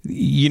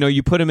 You know,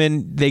 you put them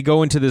in, they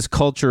go into this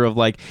culture of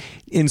like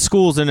in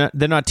schools, they're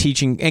not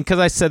teaching. And because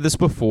I said this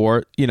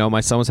before, you know,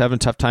 my son was having a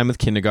tough time with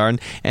kindergarten,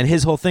 and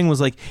his whole thing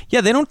was like, yeah,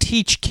 they don't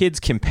teach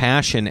kids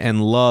compassion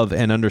and love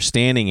and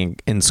understanding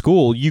in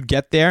school. You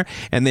get there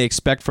and they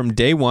expect from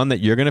day one that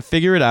you're going to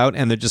figure it out.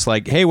 And they're just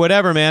like, hey,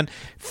 whatever, man,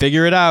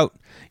 figure it out.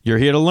 You're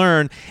here to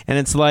learn. And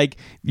it's like,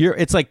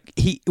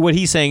 what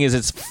he's saying is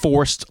it's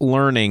forced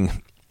learning.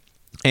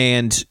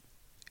 And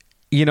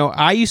you know,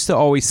 I used to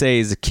always say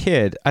as a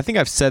kid, I think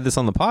I've said this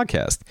on the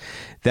podcast,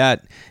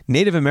 that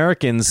Native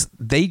Americans,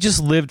 they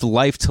just lived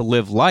life to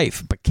live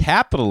life. But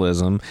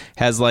capitalism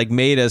has like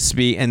made us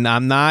be, and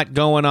I'm not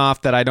going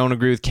off that I don't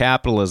agree with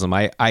capitalism.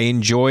 I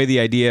enjoy the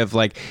idea of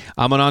like,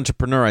 I'm an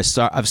entrepreneur.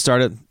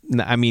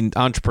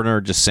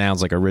 Entrepreneur just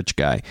sounds like a rich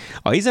guy.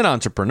 Oh, he's an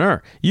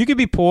entrepreneur. You could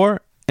be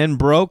poor and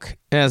broke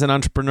as an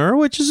entrepreneur,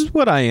 which is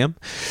what I am,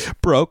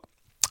 broke.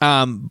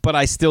 But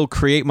I still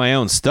create my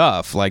own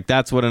stuff. Like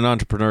that's what an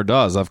entrepreneur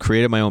does. I've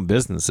created my own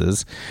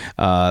businesses.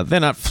 They're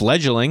not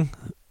fledgling,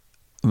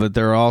 but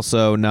they're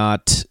also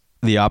not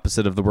the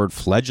opposite of the word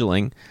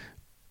fledgling,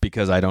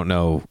 because I don't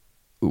know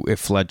if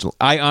fledgling.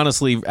 I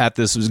honestly, at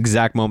this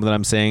exact moment that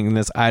I'm saying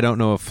this, I don't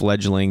know if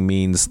fledgling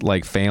means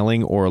like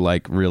failing or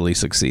like really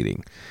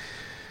succeeding.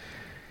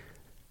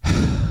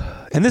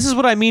 And this is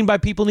what I mean by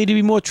people need to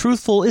be more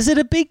truthful. Is it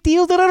a big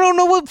deal that I don't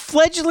know what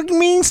fledgling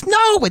means?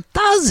 No, it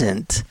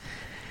doesn't.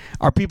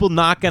 Are people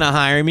not going to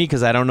hire me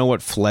because I don't know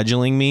what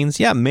fledgling means?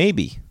 Yeah,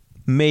 maybe.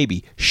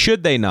 Maybe.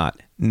 Should they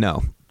not?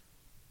 No.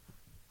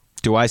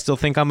 Do I still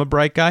think I'm a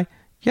bright guy?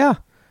 Yeah.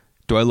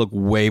 Do I look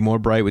way more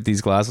bright with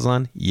these glasses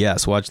on?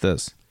 Yes. Watch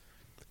this.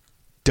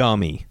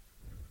 Dummy.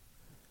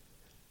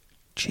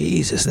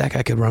 Jesus, that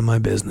guy could run my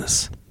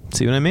business.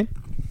 See what I mean?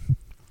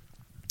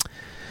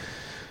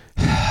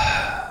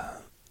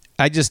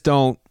 I just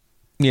don't,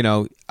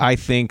 I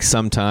think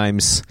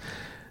sometimes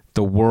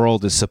the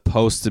world is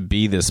supposed to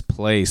be this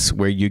place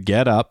where you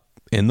get up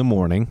in the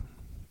morning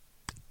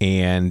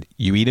and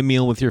you eat a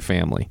meal with your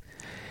family,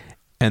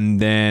 and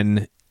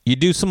then you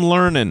do some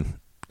learning,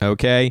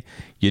 okay?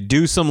 You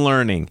do some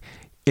learning.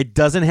 It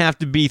doesn't have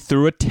to be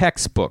through a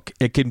textbook.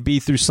 It can be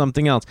through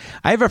something else.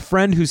 I have a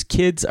friend whose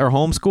kids are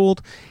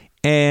homeschooled,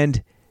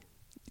 and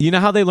you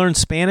know how they learn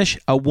Spanish?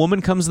 A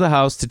woman comes to the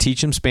house to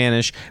teach them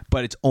Spanish,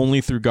 but it's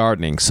only through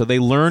gardening. So they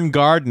learn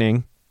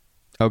gardening,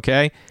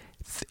 okay,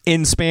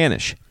 in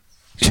Spanish.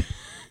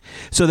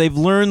 So they've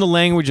learned the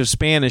language of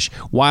Spanish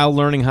while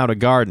learning how to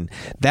garden.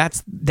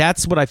 That's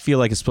what I feel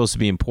like is supposed to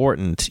be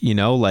important.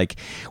 Like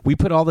we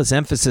put all this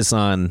emphasis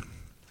on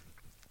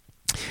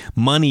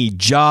money,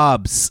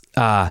 jobs,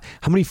 how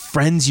many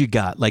friends you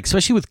got. Like,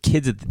 especially with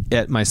kids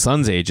at my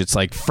son's age, it's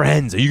like,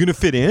 friends, are you going to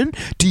fit in?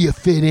 Do you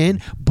fit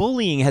in?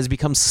 Bullying has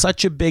become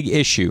such a big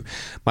issue.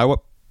 My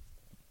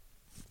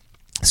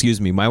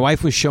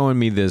wife was showing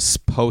me this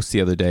post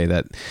the other day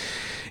that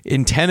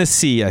in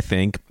Tennessee, I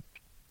think,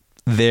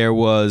 there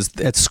was,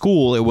 at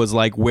school, it was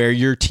like wear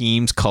your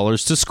team's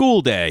colors to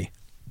school day.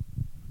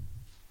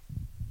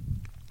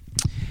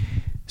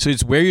 So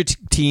it's wear your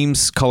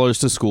team's colors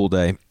to school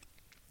day.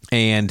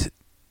 And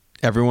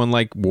everyone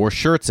like wore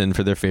shirts in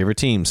for their favorite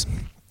teams.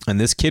 And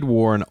this kid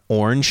wore an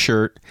orange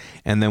shirt,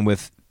 and then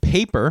with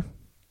paper,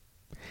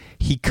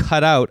 he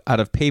cut out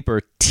of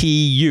paper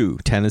TU,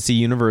 Tennessee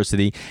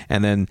University,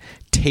 and then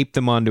taped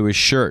them onto his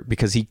shirt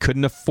because he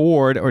couldn't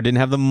afford or didn't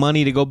have the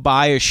money to go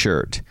buy a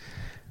shirt,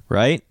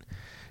 right?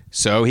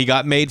 So he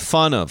got made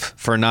fun of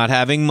for not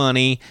having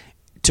money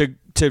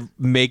to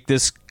make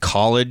this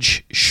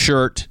college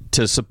shirt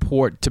to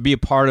support, to be a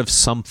part of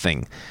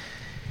something.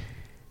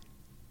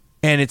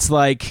 And it's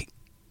like,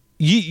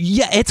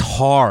 it's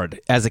hard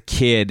as a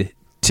kid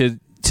to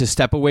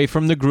step away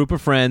from the group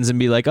of friends and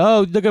be like,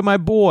 oh, look at my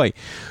boy.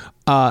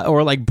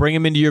 Or like bring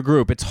him into your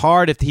group. It's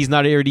hard if he's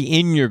not already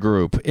in your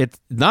group. It's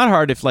not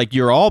hard if like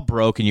you're all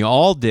broke and you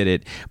all did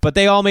it, but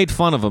they all made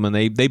fun of him and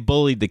they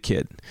bullied the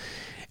kid.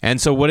 And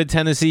so what did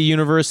Tennessee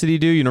University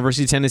do?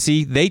 University of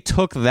Tennessee, they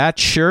took that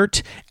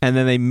shirt and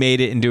then they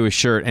made it into a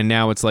shirt, and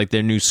now it's like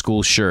their new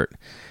school shirt,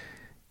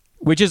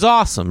 which is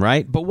awesome,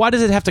 right? But why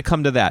does it have to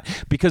come to that?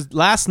 Because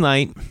last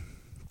night,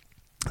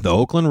 the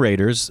Oakland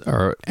Raiders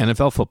are an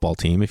NFL football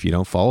team, if you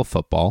don't follow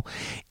football,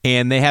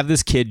 and they have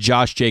this kid,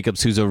 Josh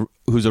Jacobs, who's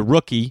a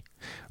rookie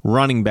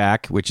running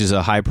back, which is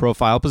a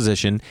high-profile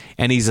position,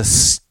 and he's a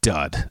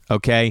stud,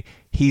 okay?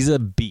 He's a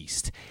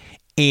beast.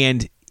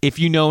 And if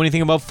you know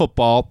anything about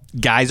football,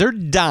 guys are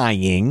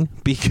dying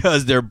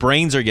because their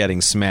brains are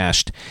getting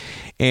smashed.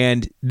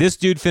 And this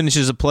dude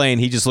finishes a play, and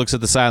he just looks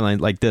at the sideline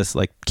like this,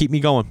 like, keep me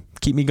going,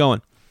 keep me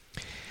going.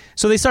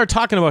 So they start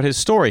talking about his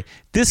story.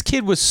 This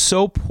kid was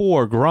so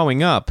poor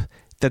growing up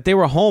that they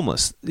were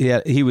homeless.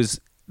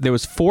 There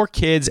was 4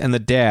 kids and the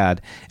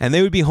dad, and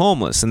they would be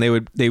homeless, and they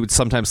would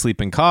sometimes sleep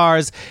in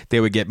cars. They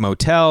would get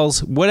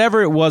motels,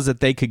 whatever it was that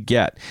they could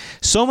get.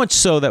 So much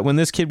so that when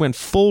this kid went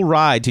full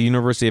ride to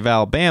University of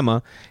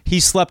Alabama, he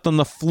slept on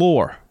the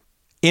floor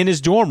in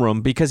his dorm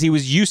room because he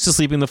was used to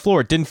sleeping on the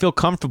floor. Didn't feel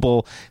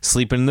comfortable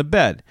sleeping in the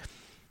bed.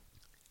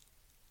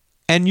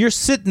 And you're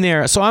sitting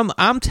there, so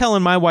I'm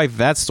telling my wife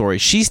that story.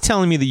 She's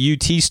telling me the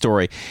UT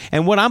story.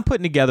 And what I'm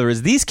putting together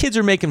is these kids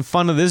are making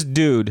fun of this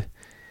dude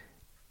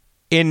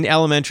in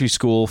elementary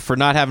school for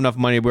not having enough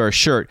money to wear a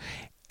shirt.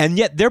 And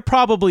yet they're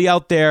probably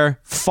out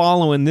there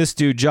following this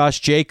dude, Josh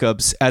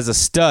Jacobs, as a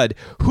stud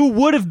who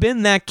would have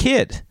been that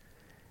kid.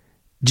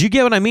 Do you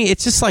get what I mean?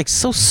 It's just like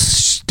so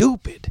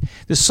stupid.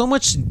 There's so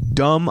much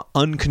dumb,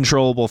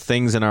 uncontrollable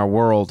things in our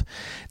world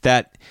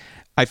that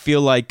I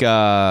feel like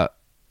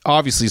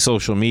obviously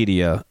social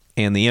media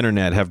and the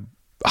internet have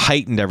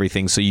heightened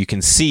everything so you can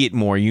see it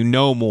more, you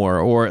know more,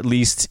 or at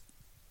least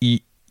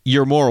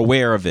you're more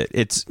aware of it.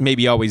 It's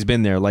maybe always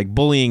been there. Like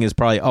bullying has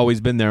probably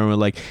always been there, and we're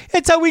like,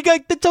 that's how we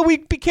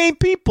became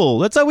people.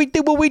 That's how we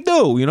did what we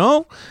do, you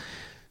know?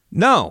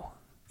 No.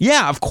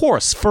 Yeah, of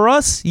course. For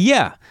us,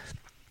 yeah.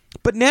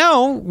 But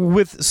now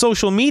with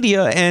social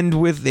media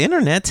and with the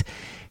internet,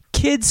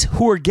 kids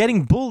who are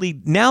getting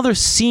bullied, now they're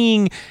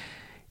seeing.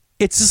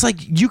 It's just like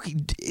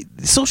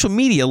social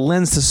media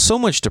lends to so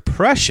much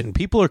depression.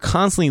 People are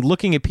constantly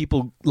looking at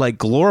people like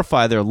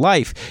glorify their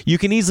life. You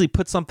can easily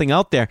put something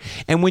out there.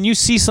 And when you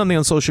see something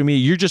on social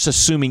media, you're just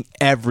assuming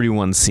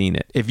everyone's seen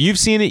it. If you've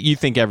seen it, you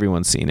think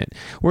everyone's seen it.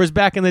 Whereas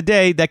back in the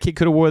day, that kid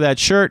could have wore that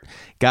shirt,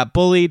 got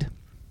bullied,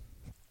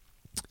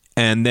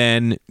 and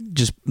then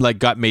just like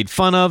got made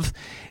fun of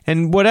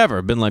and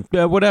whatever. Been like,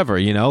 whatever,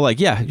 you know, like,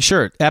 yeah,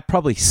 sure. That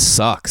probably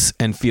sucks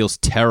and feels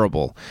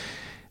terrible.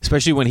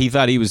 Especially when he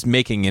thought he was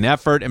making an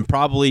effort, and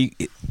probably,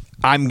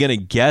 I'm going to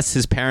guess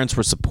his parents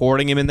were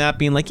supporting him in that,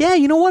 being like, yeah,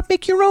 you know what?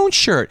 Make your own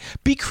shirt.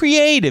 Be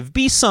creative.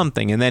 Be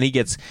something. And then he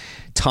gets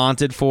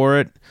taunted for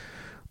it.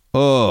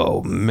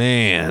 Oh,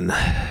 man.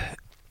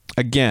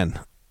 Again,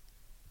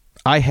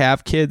 I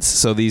have kids,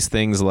 so these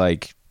things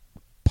like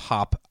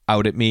pop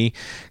out at me.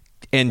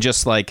 And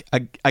just like,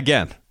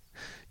 again,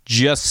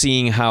 just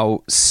seeing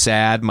how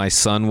sad my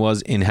son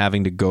was in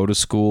having to go to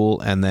school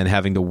and then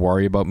having to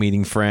worry about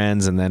meeting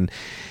friends and then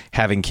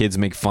having kids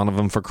make fun of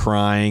him for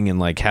crying and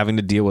like having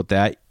to deal with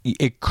that,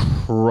 it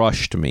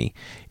crushed me.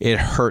 It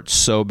hurt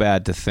so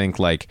bad to think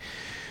like,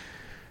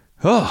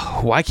 oh,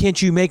 why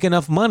can't you make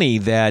enough money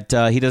that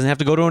he doesn't have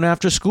to go to an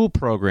after-school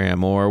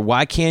program? Or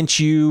why can't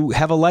you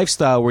have a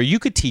lifestyle where you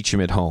could teach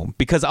him at home?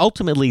 Because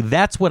ultimately,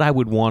 that's what I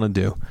would want to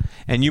do.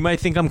 And you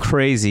might think I'm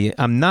crazy.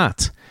 I'm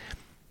not.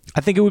 I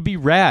think it would be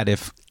rad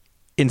if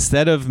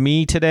instead of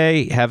me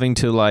today having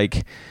to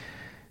like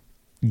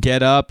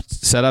get up,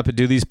 set up and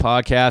do these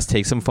podcasts,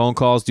 take some phone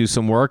calls, do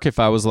some work, if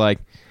I was like,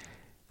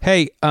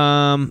 hey,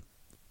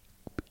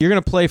 you're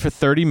going to play for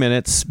 30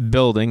 minutes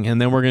building, and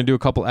then we're going to do a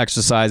couple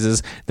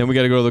exercises, then we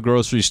got to go to the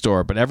grocery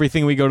store. But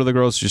everything we go to the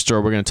grocery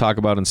store, we're going to talk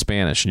about in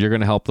Spanish, and you're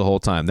going to help the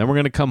whole time. Then we're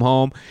going to come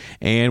home,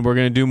 and we're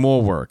going to do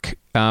more work,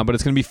 but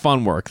it's going to be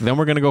fun work. Then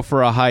we're going to go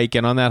for a hike,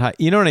 and on that hike,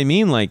 you know what I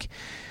mean? Like,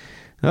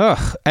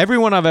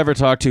 everyone I've ever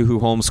talked to who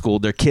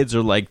homeschooled, their kids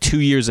are like 2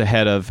 years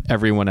ahead of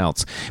everyone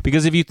else.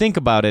 Because if you think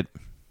about it,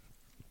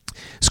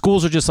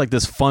 schools are just like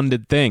this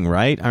funded thing,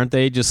 right? Aren't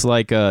they just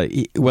like,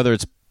 whether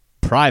it's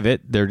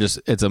private,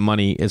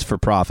 it's for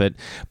profit,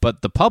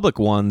 but the public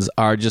ones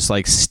are just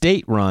like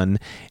state run,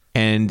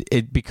 and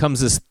it becomes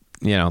this,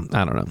 you know,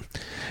 I don't know.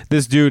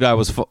 This dude I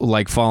was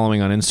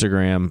following on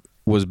Instagram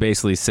was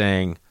basically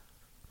saying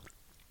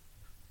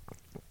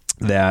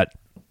that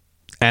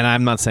and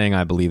I'm not saying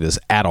I believe this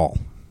at all,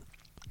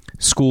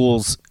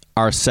 schools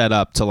are set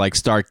up to like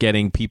start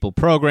getting people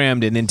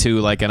programmed and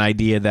into like an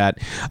idea that,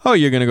 oh,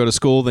 you're going to go to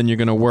school, then you're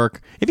going to work.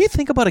 If you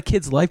think about a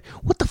kid's life,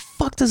 what the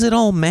fuck does it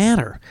all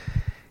matter?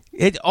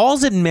 All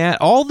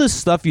this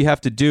stuff you have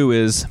to do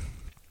is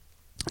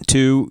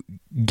to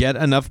get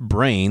enough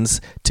brains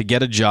to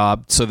get a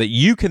job so that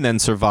you can then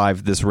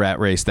survive this rat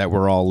race that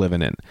we're all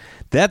living in.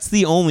 That's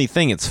the only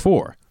thing it's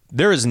for.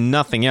 There is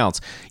nothing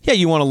else. Yeah,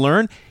 you want to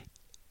learn?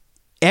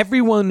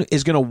 Everyone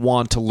is going to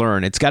want to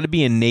learn. It's got to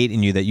be innate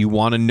in you that you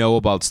want to know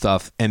about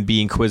stuff and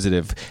be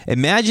inquisitive.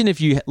 Imagine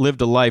if you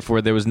lived a life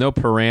where there was no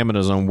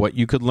parameters on what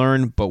you could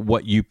learn, but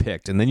what you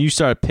picked. And then you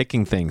started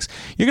picking things.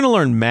 You're going to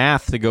learn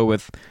math to go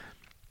with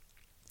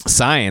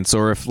science,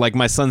 or if like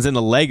my son's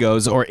into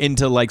Legos or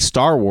into like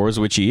Star Wars,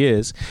 which he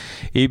is,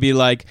 he'd be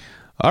like,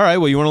 all right,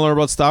 well, you want to learn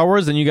about Star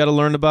Wars, then you got to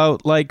learn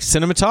about like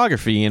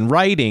cinematography and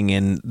writing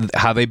and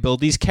how they build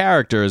these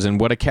characters and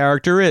what a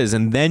character is,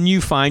 and then you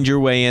find your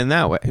way in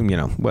that way.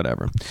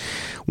 Whatever.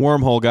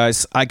 Wormhole,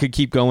 guys. I could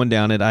keep going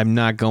down it. I'm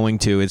not going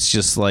to. It's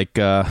just like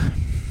some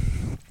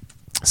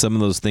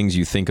of those things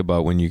you think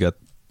about when you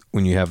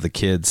have the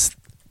kids.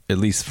 At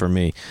least for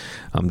me,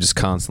 I'm just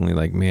constantly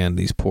like, man,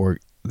 these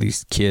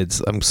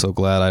kids. I'm so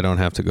glad I don't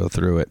have to go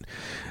through it.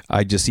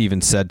 I just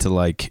even said to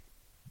like.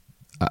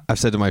 I've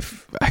said to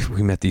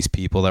we met these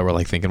people that were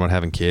like thinking about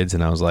having kids,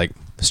 and I was like,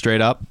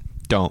 straight up,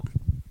 don't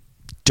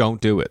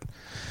do it.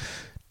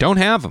 Don't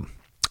have them.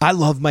 I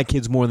love my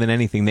kids more than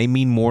anything. They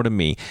mean more to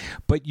me.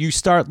 But you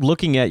start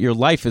looking at your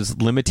life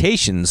as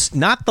limitations,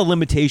 not the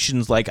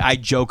limitations like I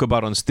joke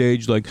about on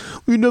stage, like,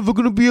 we're never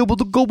going to be able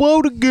to go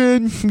out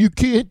again. You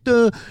can't,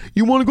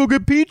 you want to go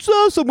get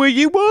pizza somewhere,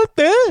 you want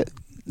that.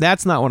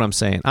 That's not what I'm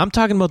saying. I'm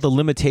talking about the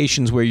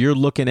limitations where you're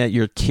looking at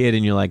your kid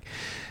and you're like,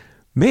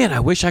 man, I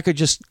wish I could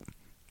just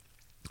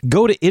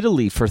go to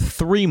Italy for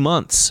 3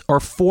 months or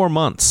 4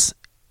 months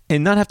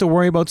and not have to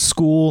worry about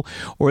school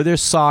or their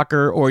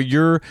soccer or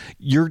your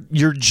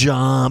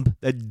job,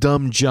 that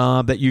dumb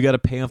job that you got to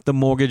pay off the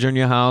mortgage on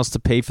your house, to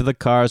pay for the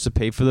cars, to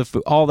pay for the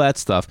food, all that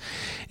stuff.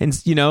 And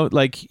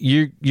like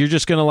you're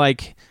just gonna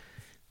like,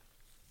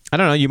 I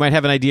don't know, you might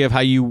have an idea of how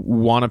you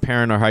want to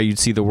parent or how you'd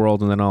see the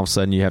world, and then all of a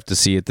sudden you have to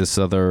see it this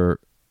other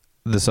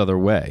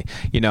way.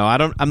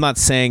 I'm not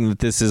saying that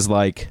this is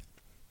like,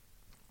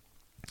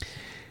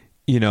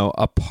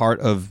 a part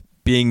of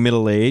being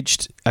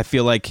middle-aged. I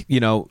feel like,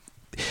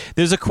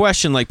 there's a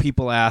question like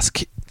people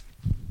ask,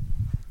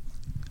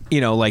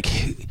 like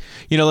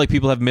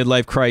people have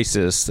midlife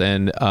crisis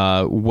and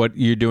what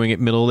you're doing at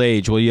middle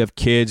age. Well, you have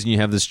kids and you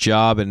have this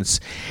job, and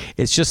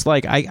it's just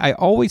like I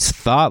always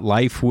thought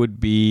life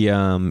would be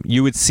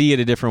you would see it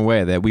a different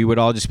way, that we would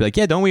all just be like,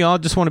 yeah, don't we all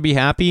just want to be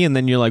happy? And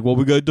then you're like, well,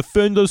 we got to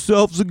defend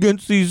ourselves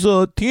against these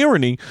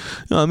tyranny.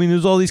 I mean,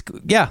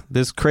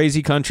 there's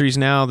crazy countries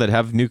now that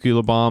have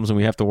nuclear bombs, and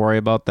we have to worry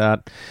about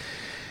that.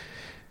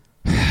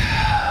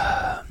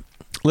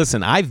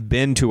 Listen, I've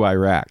been to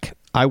Iraq.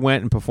 I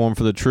went and performed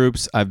for the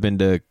troops. I've been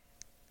to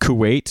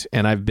Kuwait,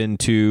 and I've been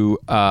to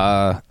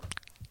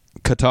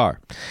Qatar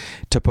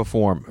to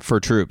perform for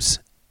troops.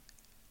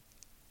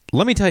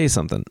 Let me tell you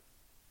something.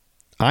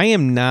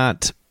 I'm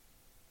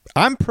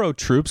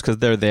pro-troops because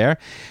they're there,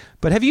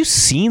 but have you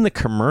seen the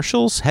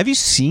commercials? Have you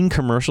seen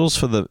commercials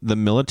for the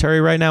military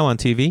right now on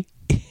TV?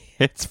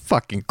 It's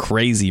fucking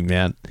crazy,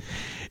 man.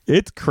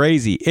 It's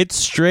crazy. It's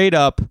straight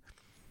up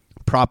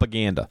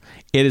propaganda.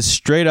 It is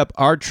straight up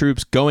our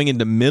troops going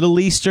into Middle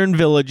Eastern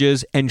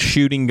villages and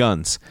shooting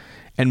guns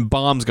and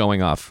bombs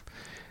going off.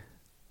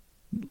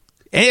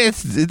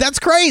 That's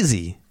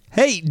crazy.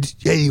 Hey,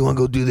 you want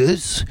to go do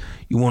this?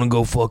 You want to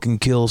go fucking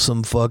kill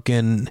some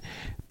fucking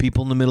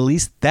people in the Middle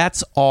East?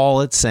 That's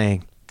all it's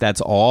saying.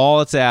 That's all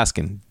it's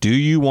asking. Do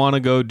you want to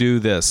go do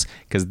this?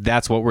 Because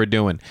that's what we're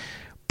doing.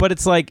 But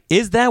it's like,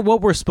 is that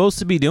what we're supposed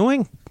to be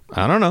doing?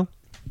 I don't know.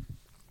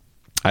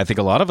 I think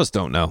a lot of us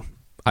don't know.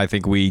 I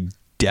think we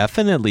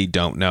definitely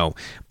don't know.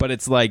 But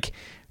it's like,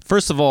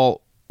 first of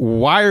all,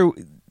 why are...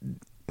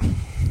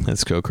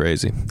 Let's go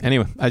crazy.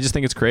 Anyway, I just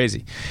think it's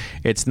crazy.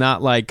 It's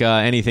not like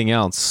anything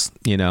else,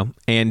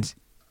 And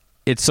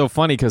it's so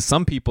funny because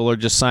some people are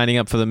just signing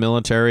up for the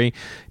military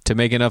to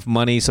make enough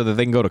money so that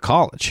they can go to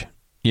college.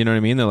 You know what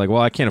I mean? They're like,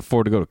 well, I can't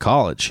afford to go to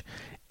college.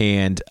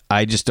 And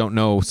I just don't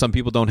know. Some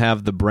people don't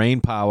have the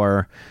brain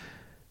power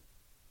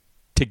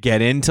to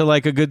get into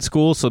like a good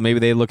school, so maybe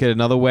they look at it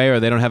another way, or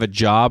they don't have a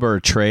job or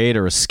a trade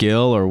or a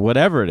skill or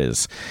whatever it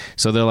is.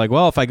 So they're like,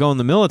 well, if I go in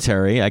the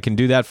military, I can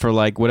do that for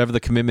like whatever the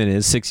commitment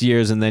is, 6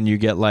 years, and then you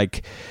get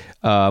like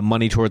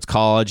money towards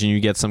college and you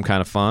get some kind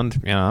of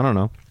fund. I don't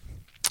know.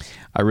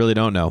 I really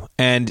don't know.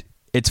 And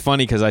it's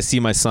funny because I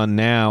see my son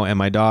now and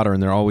my daughter,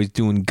 and they're always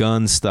doing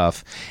gun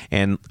stuff.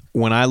 And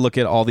when I look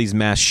at all these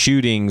mass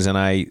shootings and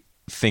I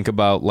think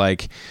about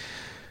like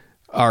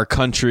our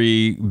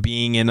country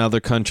being in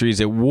other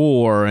countries at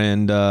war,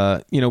 and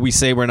we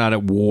say we're not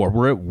at war.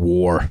 We're at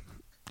war.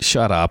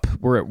 Shut up.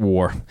 We're at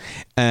war.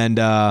 And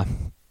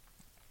I'm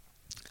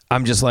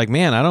just like,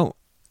 man,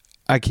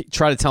 I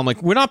try to tell them,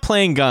 like, we're not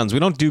playing guns. We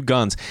don't do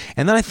guns.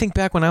 And then I think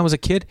back when I was a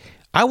kid,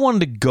 I wanted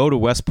to go to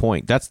West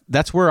Point.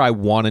 That's where I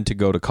wanted to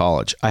go to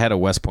college. I had a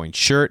West Point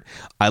shirt.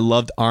 I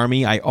loved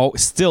Army.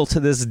 Still to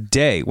this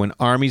day, when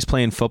Army's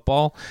playing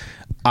football,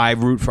 I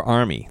root for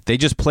Army.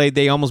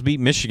 They almost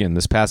beat Michigan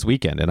this past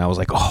weekend. And I was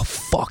like, oh,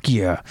 fuck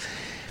yeah.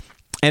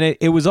 And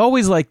it was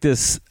always like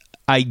this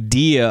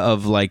idea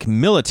of like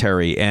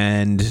military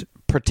and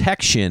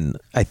protection,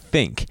 I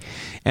think.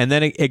 And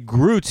then it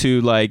grew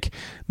to like,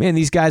 man,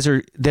 these guys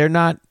they're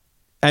not,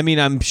 I mean,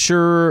 I'm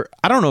sure,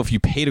 I don't know if you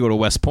pay to go to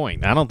West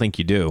Point. I don't think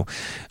you do.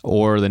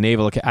 Or the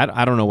Naval Academy.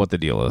 I don't know what the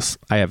deal is.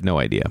 I have no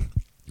idea.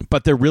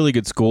 But they're really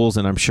good schools,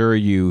 and I'm sure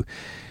you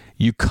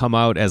come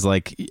out as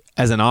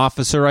an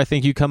officer. I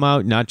think you come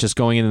out, not just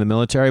going into the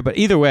military. But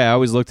either way, I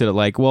always looked at it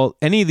like, well,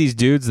 any of these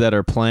dudes that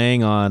are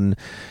playing on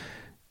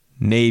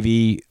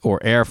Navy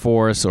or Air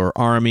Force or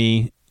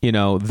Army,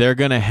 they're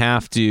going to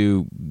have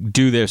to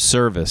do their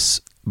service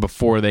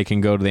before they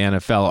can go to the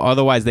NFL.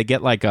 Otherwise, they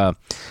get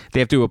they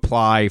have to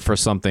apply for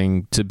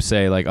something to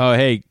say like, oh,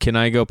 hey, can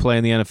I go play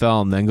in the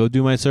NFL and then go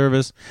do my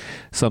service?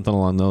 Something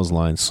along those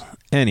lines.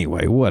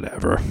 Anyway,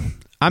 whatever.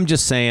 I'm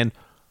just saying,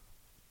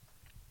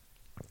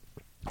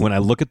 when I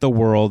look at the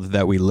world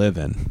that we live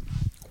in,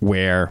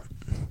 where,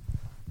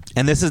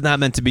 and this is not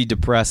meant to be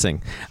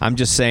depressing, I'm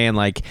just saying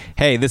like,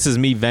 hey, this is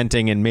me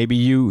venting, and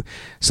maybe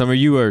some of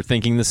you are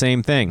thinking the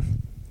same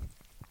thing.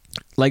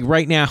 Like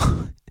right now,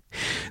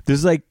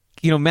 there's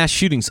mass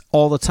shootings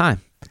all the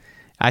time.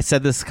 I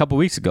said this a couple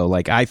weeks ago.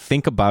 Like, I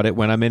think about it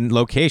when I'm in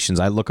locations.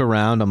 I look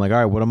around. I'm like, all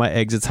right, what are my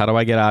exits? How do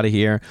I get out of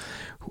here?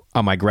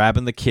 Am I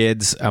grabbing the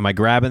kids? Am I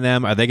grabbing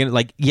them? Are they going to,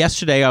 like,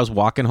 yesterday I was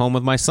walking home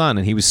with my son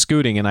and he was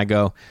scooting, and I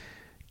go,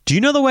 do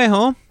you know the way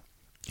home?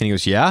 And he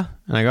goes, yeah.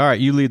 And I go, all right,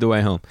 you lead the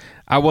way home.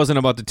 I wasn't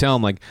about to tell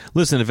him, like,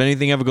 listen, if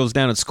anything ever goes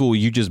down at school,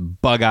 you just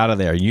bug out of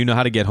there. You know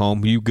how to get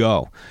home. You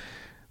go.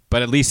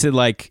 But at least it,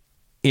 like,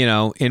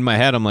 in my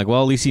head, I'm like,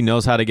 well, at least he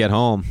knows how to get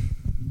home.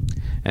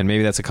 And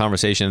maybe that's a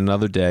conversation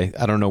another day.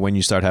 I don't know when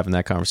you start having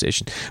that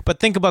conversation. But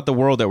think about the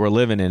world that we're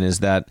living in, is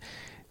that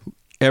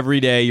every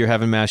day you're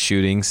having mass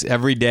shootings.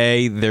 Every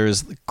day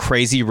there's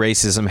crazy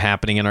racism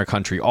happening in our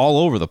country all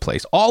over the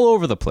place. All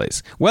over the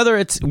place. Whether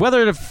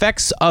it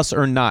affects us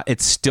or not,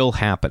 it's still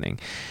happening.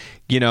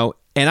 And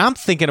I'm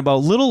thinking about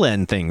little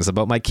end things,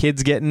 about my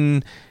kids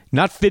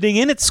not fitting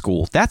in at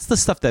school. That's the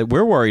stuff that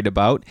we're worried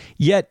about.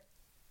 Yet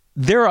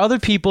there are other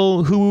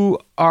people who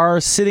are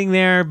sitting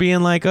there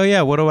being like, oh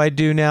yeah, what do I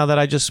do now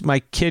that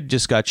my kid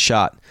just got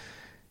shot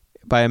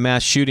by a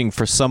mass shooting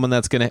for someone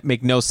that's going to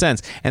make no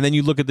sense? And then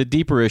you look at the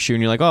deeper issue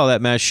and you're like, oh,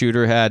 that mass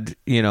shooter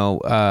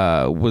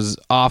was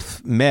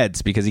off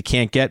meds because he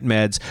can't get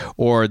meds,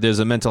 or there's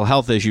a mental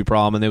health issue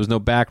problem and there was no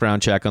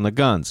background check on the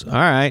guns. All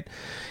right.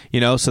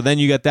 So then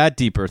you got that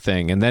deeper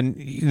thing. And then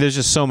there's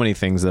just so many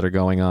things that are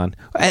going on.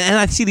 And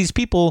I see these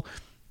people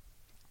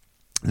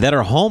that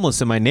are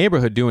homeless in my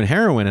neighborhood doing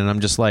heroin, and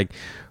I'm just like,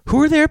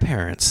 who are their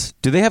parents?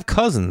 Do they have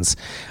cousins?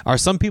 Are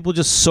some people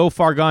just so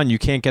far gone you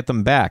can't get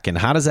them back? And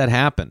how does that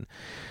happen?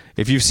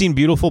 If you've seen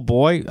Beautiful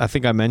Boy, I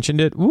think I mentioned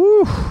it.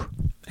 Woo!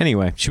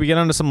 Anyway, should we get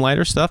on to some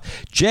lighter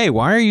stuff? Jay,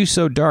 why are you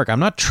so dark?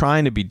 I'm not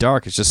trying to be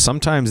dark. It's just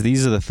sometimes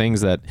these are the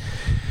things that,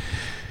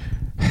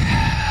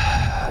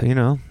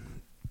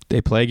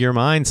 they plague your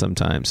mind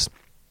sometimes.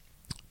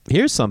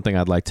 Here's something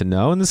I'd like to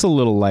know, and this is a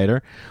little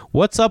lighter.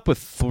 What's up with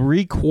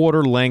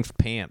 3/4 length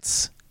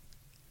pants?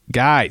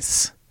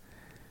 Guys,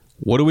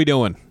 what are we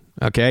doing?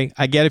 Okay,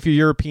 I get if you're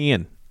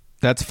European.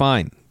 That's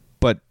fine.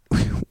 But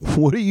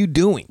what are you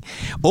doing?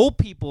 Old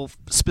people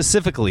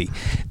specifically,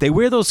 they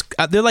wear those,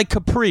 they're like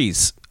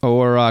capris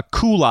or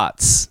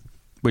culottes,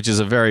 which is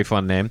a very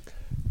fun name.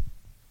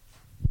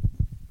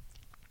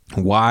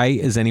 Why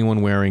is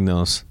anyone wearing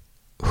those?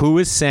 Who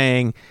is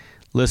saying,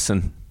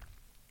 listen,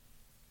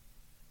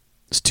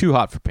 it's too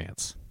hot for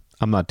pants,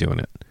 I'm not doing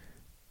it?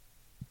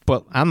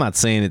 But I'm not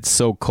saying it's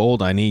so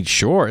cold I need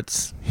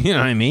shorts. You know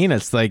what I mean?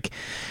 It's like,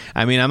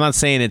 I'm not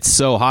saying it's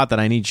so hot that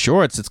I need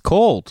shorts. It's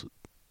cold,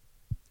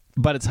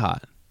 but it's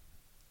hot.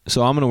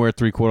 So I'm going to wear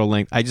 3/4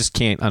 length. I just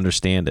can't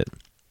understand it.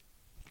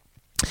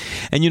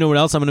 And you know what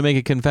else? I'm going to make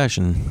a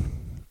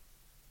confession.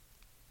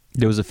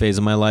 There was a phase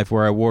of my life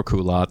where I wore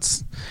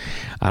culottes.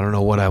 I don't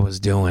know what I was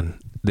doing.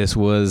 This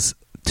was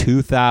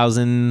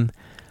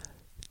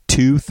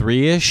 2002,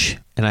 3-ish,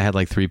 and I had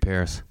like 3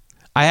 pairs.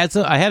 I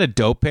had a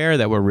dope pair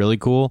that were really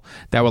cool,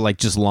 that were like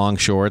just long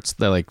shorts.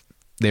 They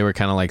were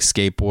kind of like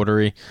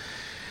skateboardery,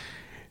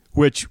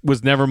 which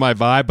was never my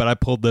vibe, but I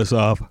pulled this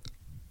off.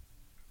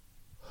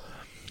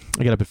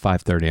 I get up at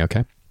 5:30,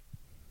 okay?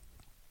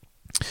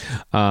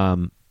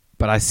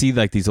 But I see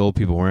like these old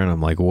people wearing them.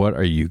 I'm like, what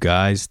are you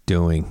guys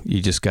doing?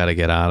 You just got to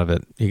get out of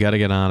it. You got to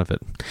get out of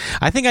it.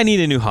 I think I need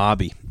a new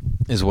hobby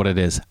is what it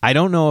is. I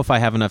don't know if I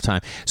have enough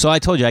time. So I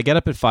told you I get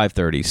up at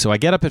 5:30. So I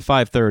get up at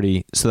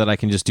 5:30 so that I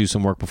can just do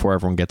some work before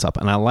everyone gets up.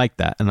 And I like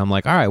that. And I'm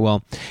like, all right,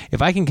 well,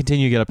 if I can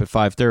continue to get up at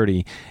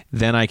 5:30,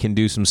 then I can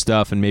do some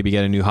stuff and maybe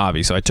get a new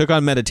hobby. So I took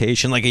on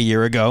meditation like a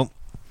year ago,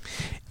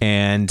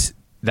 and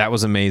that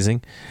was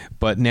amazing.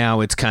 But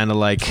now it's kind of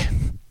like,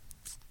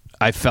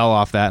 I fell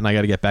off that and I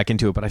got to get back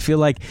into it. But I feel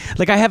like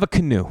I have a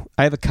canoe.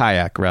 I have a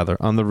kayak, rather,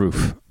 on the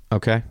roof.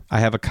 Okay? I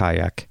have a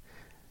kayak.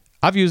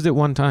 I've used it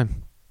one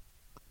time.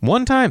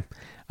 One time.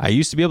 I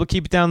used to be able to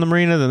keep it down in the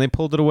marina, then they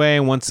pulled it away.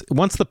 And once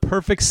the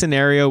perfect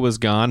scenario was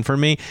gone for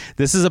me,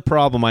 this is a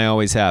problem I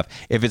always have.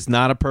 If it's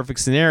not a perfect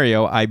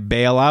scenario, I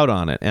bail out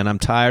on it. And I'm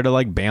tired of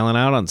like bailing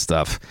out on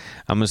stuff.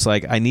 I'm just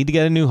like, I need to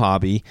get a new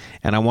hobby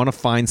and I want to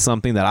find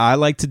something that I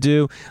like to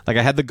do. Like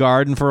I had the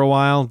garden for a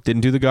while,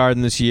 didn't do the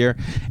garden this year.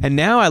 And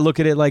now I look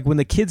at it like when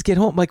the kids get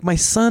home, like my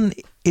son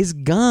is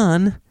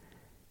gone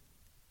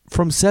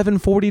from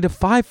 7:40 to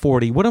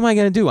 5:40. What am I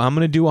going to do? I'm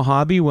going to do a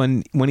hobby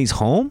when he's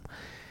home?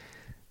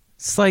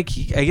 It's like,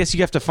 I guess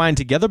you have to find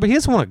together, but he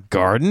doesn't want a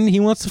garden. He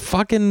wants to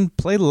fucking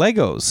play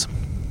Legos.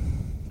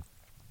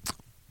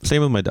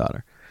 Same with my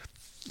daughter.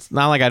 It's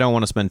not like I don't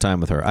want to spend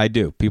time with her. I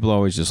do. People are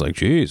always just like,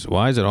 geez,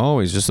 why is it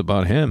always just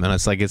about him? And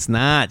it's like, it's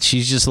not.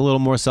 She's just a little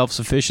more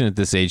self-sufficient at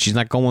this age. She's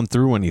not going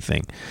through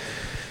anything.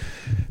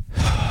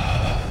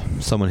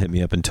 Someone hit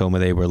me up and told me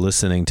they were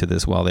listening to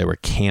this while they were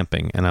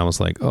camping. And I was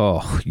like,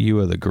 oh, you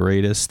are the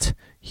greatest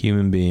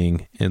human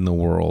being in the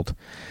world.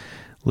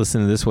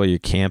 Listen to this while you're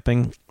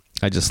camping.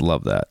 I just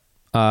love that.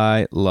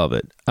 I love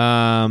it.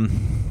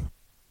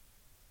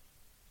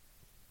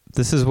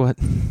 This is what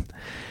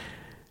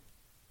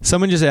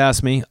someone just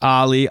asked me,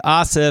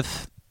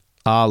 Asif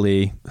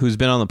Ali, who's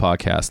been on the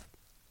podcast.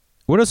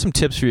 What are some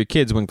tips for your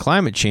kids when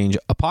climate change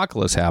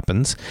apocalypse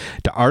happens?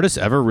 Do artists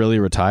ever really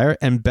retire?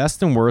 And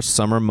best and worst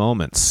summer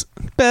moments.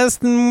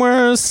 Best and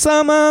worst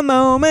summer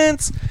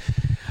moments.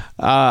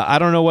 I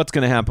don't know what's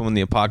going to happen when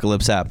the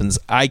apocalypse happens.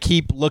 I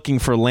keep looking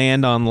for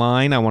land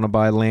online. I want to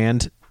buy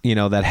land,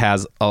 that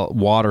has a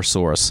water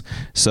source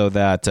so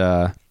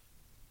that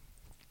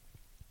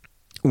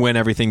when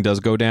everything does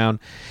go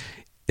down,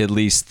 at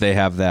least they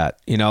have that.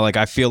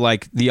 I feel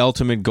like the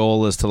ultimate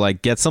goal is to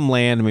like get some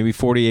land, maybe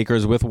 40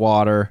 acres with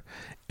water,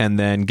 and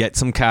then get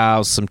some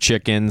cows, some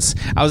chickens.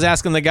 I was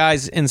asking the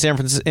guys in in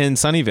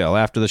Sunnyvale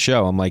after the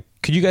show. I'm like,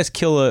 could you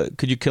kill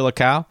a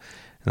cow? And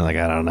they're like,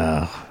 I don't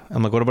know.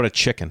 I'm like, what about a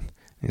chicken?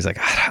 He's like,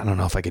 I don't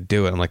know if I could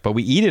do it. I'm like, but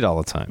we eat it all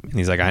the time. And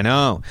he's like, I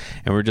know.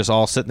 And we're just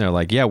all sitting there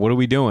like, yeah, what are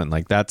we doing?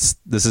 Like, this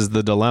is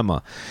the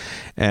dilemma.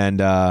 And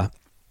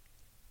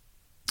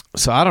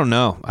so I don't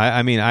know.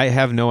 I mean, I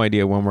have no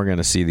idea when we're going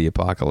to see the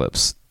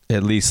apocalypse,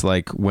 at least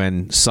like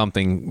when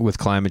something with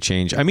climate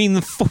change. I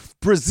mean,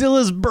 Brazil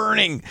is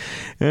burning.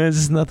 There's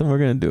just nothing we're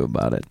going to do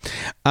about it.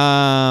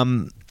 I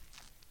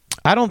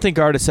don't think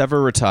artists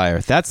ever retire.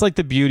 That's like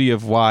the beauty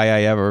of why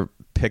I ever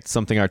picked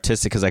something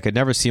artistic, because I could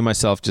never see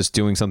myself just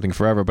doing something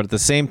forever. But at the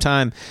same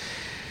time,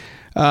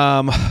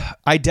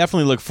 I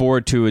definitely look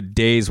forward to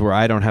days where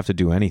I don't have to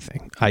do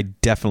anything. I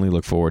definitely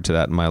look forward to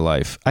that in my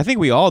life. I think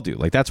we all do.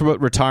 Like, that's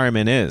what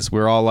retirement is.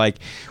 We're all like,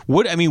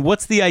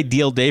 what's the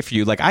ideal day for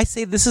you? Like, I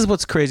say, this is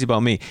what's crazy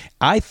about me.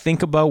 I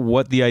think about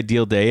what the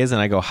ideal day is and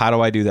I go, how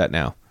do I do that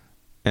now?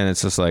 And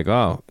it's just like,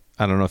 oh,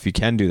 I don't know if you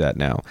can do that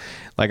now.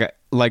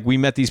 Like we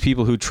met these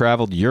people who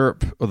traveled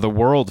Europe or the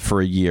world for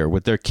a year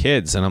with their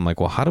kids. And I'm like,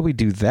 well, how do we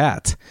do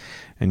that?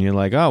 And you're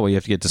like, oh, well, you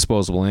have to get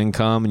disposable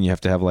income and you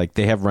have to have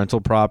they have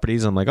rental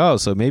properties. I'm like, oh,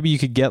 so maybe you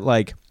could get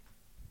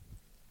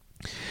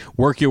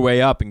work your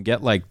way up and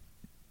get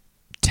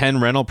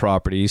 10 rental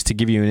properties to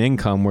give you an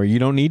income where you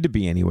don't need to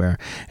be anywhere.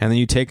 And then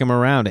you take them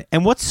around.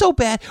 And what's so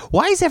bad?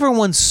 Why is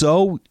everyone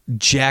so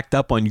jacked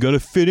up on you got to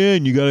fit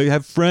in, you got to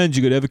have friends,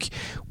 you got to have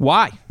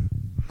Why?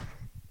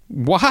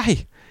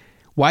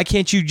 Why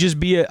can't you just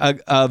be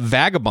a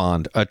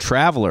vagabond, a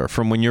traveler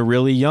from when you're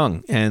really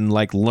young and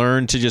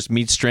learn to just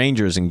meet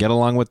strangers and get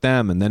along with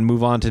them and then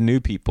move on to new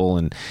people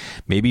and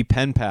maybe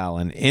pen pal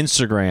and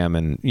Instagram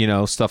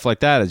and, stuff like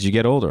that as you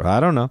get older? I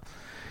don't know.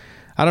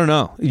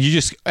 You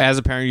just, as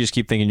a parent, you just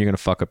keep thinking you're going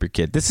to fuck up your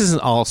kid. This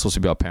isn't all supposed to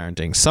be about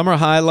parenting. Summer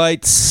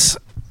highlights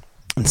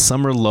and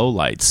summer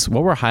lowlights.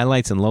 What were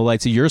highlights and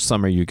lowlights of your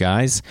summer, you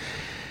guys?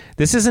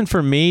 This isn't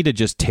for me to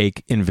just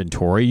take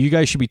inventory. You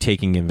guys should be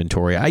taking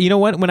inventory. You know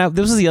what?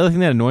 This was the other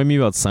thing that annoyed me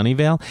about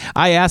Sunnyvale.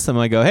 I asked them,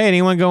 I go, hey,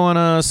 anyone go on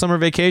a summer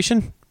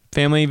vacation?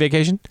 Family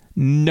vacation?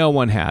 No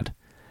one had.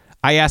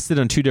 I asked it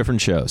on 2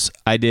 different shows.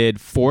 I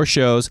did 4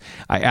 shows.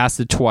 I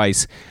asked it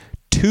twice.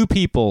 2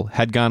 people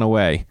had gone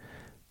away.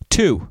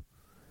 2.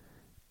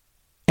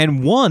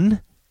 And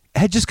 1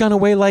 had just gone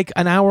away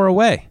an hour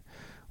away,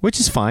 which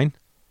is fine.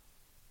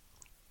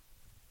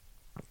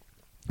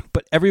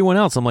 But everyone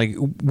else, I'm like,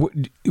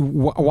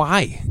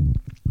 why?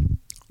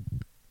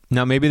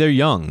 Now, maybe they're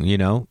young,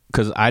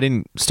 because I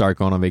didn't start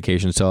going on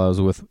vacation until I was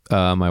with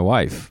my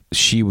wife.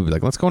 She would be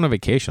like, let's go on a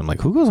vacation. I'm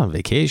like, who goes on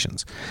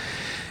vacations?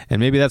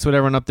 And maybe that's what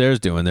everyone up there is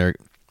doing. They're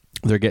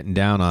getting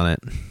down on it.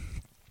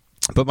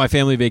 But my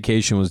family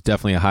vacation was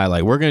definitely a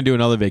highlight. We're going to do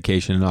another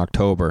vacation in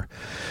October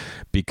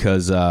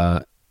because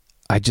I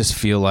just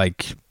feel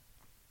like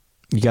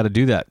you got to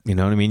do that. You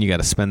know what I mean? You got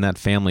to spend that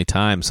family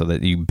time so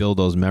that you build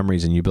those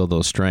memories and you build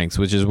those strengths,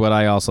 which is what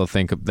I also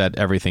think that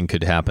everything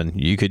could happen.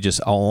 You could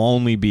just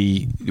only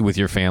be with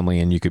your family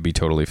and you could be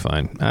totally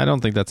fine. I don't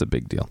think that's a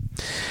big deal.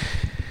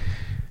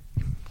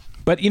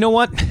 But you know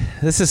what?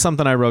 This is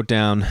something I wrote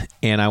down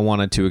and I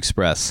wanted to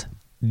express.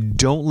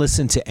 Don't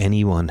listen to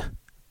anyone.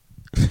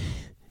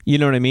 You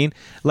know what I mean?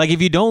 Like,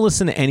 if you don't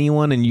listen to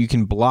anyone and you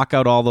can block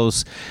out all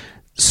those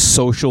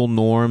social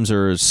norms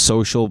or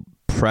social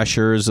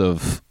pressures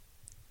of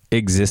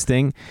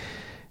existing,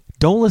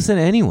 don't listen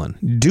to anyone.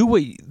 Do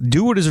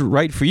what is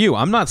right for you.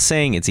 I'm not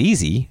saying it's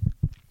easy,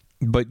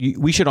 but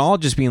we should all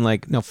just be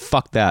like, no,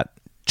 fuck that.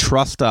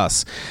 Trust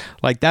us.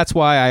 Like, that's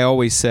why I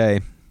always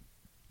say,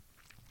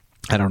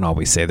 I don't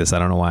always say this. I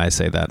don't know why I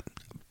say that.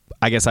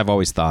 I guess I've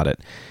always thought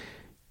it.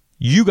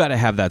 You got to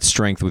have that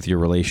strength with your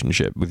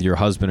relationship, with your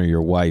husband or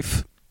your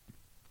wife,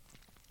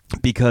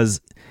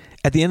 because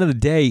at the end of the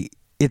day,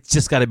 it's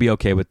just got to be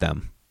okay with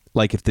them.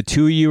 Like, if the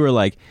two of you are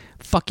like,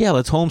 fuck yeah,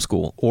 let's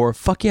homeschool, or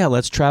fuck yeah,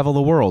 let's travel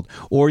the world,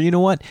 or you know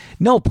what?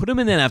 No, put him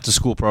in an after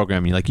school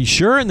program. You're like, you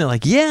sure? And they're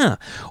like, yeah.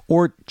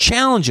 Or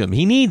challenge him.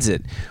 He needs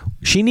it.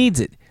 She needs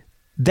it.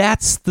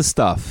 That's the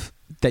stuff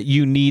that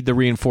you need, the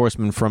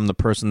reinforcement from the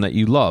person that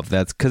you love.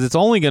 That's because it's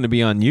only going to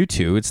be on you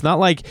two. It's not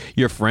like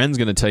your friend's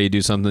going to tell you to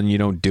do something, you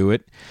don't do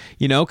it,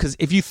 you know? Because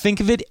if you think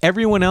of it,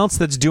 everyone else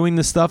that's doing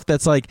the stuff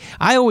that's like,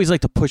 I always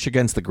like to push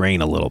against the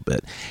grain a little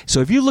bit. So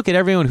if you look at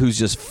everyone who's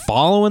just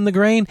following the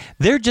grain,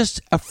 they're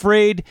just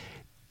afraid.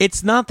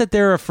 It's not that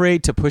they're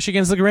afraid to push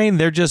against the grain.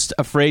 They're just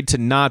afraid to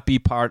not be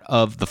part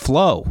of the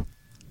flow.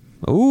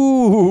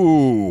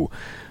 Ooh.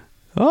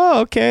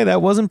 Oh, okay.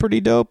 That wasn't pretty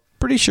dope.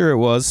 Pretty sure it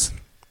was.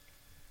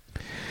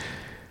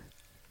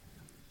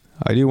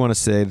 I do want to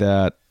say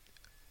that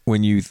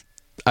when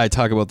I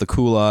talk about the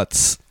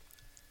culottes,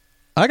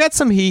 I got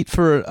some heat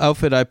for an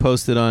outfit I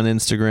posted on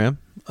Instagram,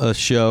 a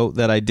show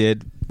that I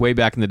did way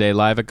back in the day,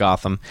 Live at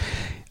Gotham.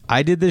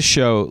 I did this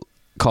show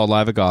called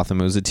Live at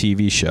Gotham. It was a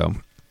TV show,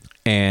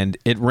 and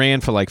it ran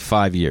for like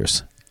 5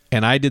 years.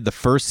 And I did the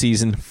first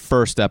season,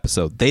 first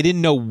episode. They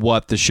didn't know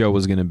what the show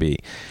was going to be.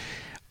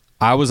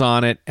 I was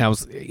on it. And I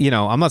was,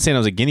 I'm not saying I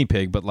was a guinea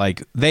pig, but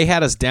like they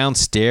had us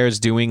downstairs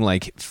doing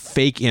like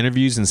fake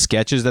interviews and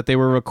sketches that they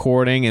were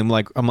recording. And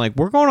I'm like,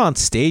 we're going on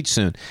stage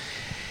soon.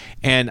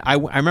 And I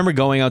remember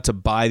going out to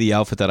buy the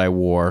outfit that I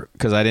wore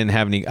because I didn't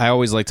have any. I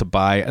always like to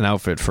buy an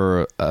outfit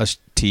for a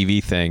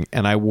TV thing.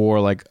 And I wore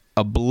like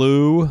a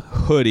blue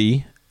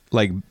hoodie,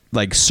 like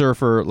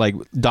surfer, like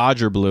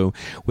Dodger blue,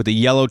 with a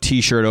yellow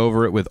T-shirt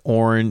over it with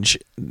orange,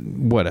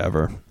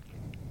 whatever.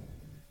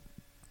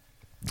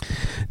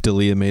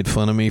 Dalia made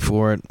fun of me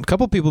for it. A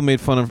couple people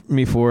made fun of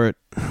me for it.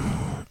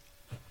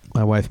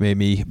 My wife made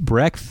me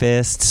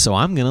breakfast, so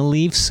I'm going to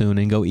leave soon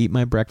and go eat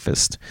my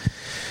breakfast.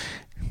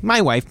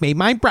 My wife made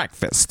my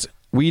breakfast.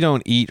 We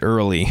don't eat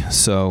early,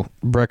 so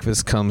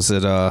breakfast comes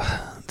at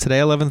today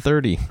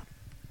 11:30.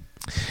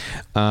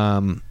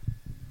 But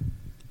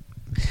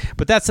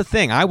that's the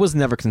thing. I was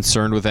never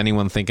concerned with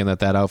anyone thinking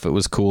that outfit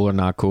was cool or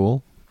not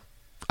cool.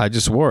 I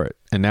just wore it,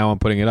 and now I'm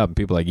putting it up, and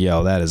people are like,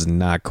 yo, that is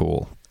not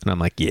cool. And I'm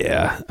like,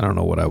 yeah, I don't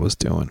know what I was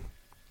doing.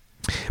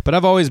 But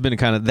I've always been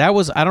kind of,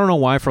 I don't know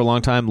why, for a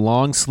long time,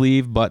 long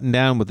sleeve button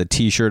down with a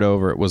T-shirt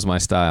over it was my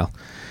style.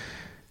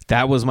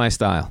 That was my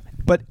style.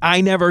 But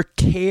I never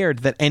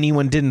cared that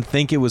anyone didn't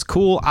think it was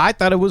cool. I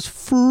thought it was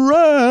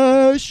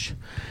fresh.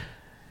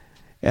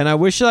 And I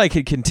wish I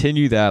could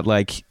continue that.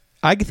 Like,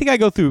 I think I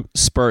go through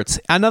spurts.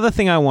 Another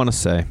thing I want to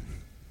say,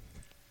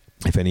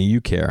 if any of you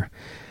care,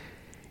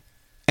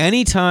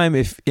 anytime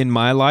if in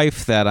my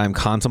life that I'm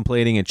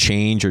contemplating a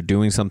change or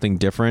doing something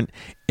different,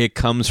 it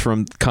comes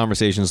from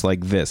conversations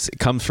like this. It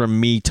comes from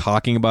me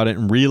talking about it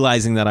and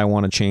realizing that I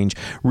want to change,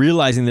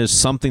 realizing there's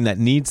something that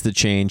needs to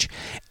change.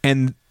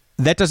 And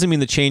that doesn't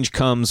mean the change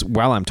comes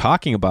while I'm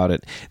talking about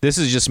it. This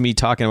is just me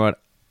talking about,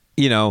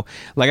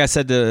 like I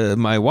said to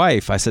my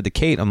wife, I said to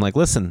Kate, I'm like,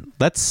 listen,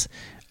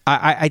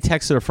 I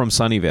texted her from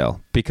Sunnyvale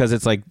because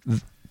it's like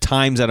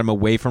times that I'm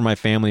away from my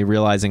family,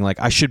 realizing like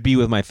I should be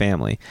with my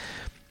family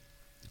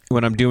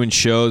when I'm doing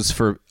shows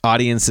for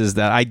audiences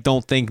that I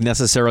don't think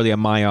necessarily are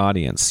my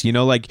audience.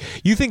 Like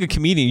you think a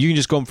comedian, you can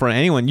just go in front of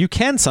anyone. You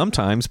can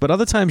sometimes, but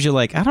other times you're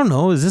like, I don't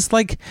know. Is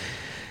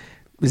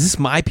this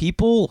my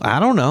people? I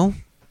don't know,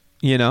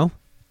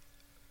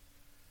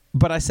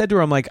 But I said to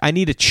her, I'm like, I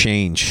need a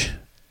change.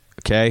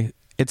 Okay.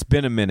 It's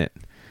been a minute.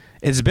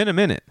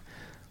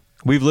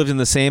 We've lived in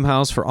the same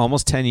house for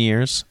almost 10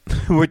 years,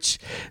 which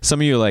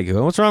some of you are like,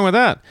 oh, what's wrong with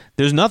that?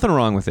 There's nothing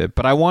wrong with it,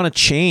 but I want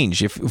to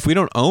change. If we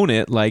don't own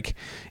it, like,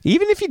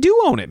 even if you do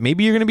own it,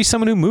 maybe you're going to be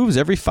someone who moves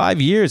every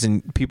 5 years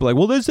and people are like,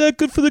 well, is that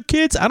good for the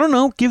kids? I don't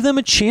know. Give them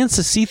a chance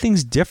to see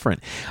things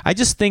different. I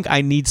just think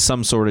I need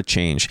some sort of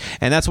change.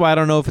 And that's why I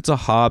don't know if it's a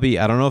hobby.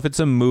 I don't know if it's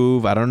a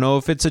move. I don't know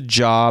if it's a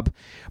job,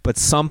 but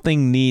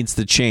something needs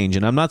to change.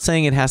 And I'm not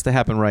saying it has to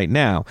happen right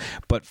now,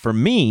 but for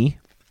me,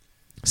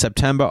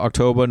 September,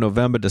 October,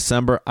 November,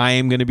 December, I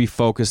am going to be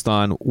focused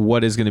on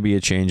what is going to be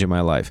a change in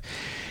my life.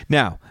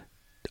 Now,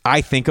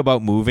 I think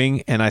about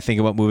moving, and I think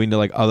about moving to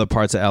like other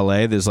parts of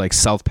LA. There's like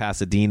South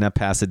Pasadena,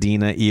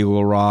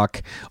 Eagle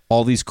Rock,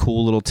 all these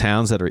cool little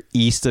towns that are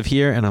east of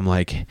here. And I'm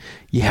like,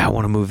 yeah, I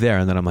want to move there.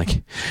 And then I'm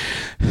like,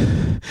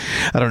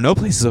 I don't know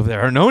places over there.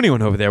 I don't know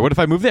anyone over there. What if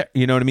I move there?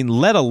 You know what I mean?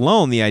 Let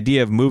alone the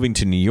idea of moving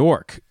to New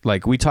York.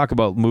 Like we talk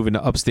about moving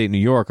to upstate New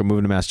York or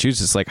moving to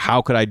Massachusetts. Like,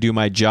 how could I do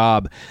my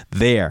job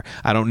there?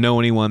 I don't know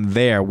anyone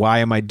there. Why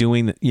am I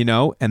doing that? You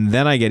know? And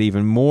then I get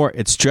even more.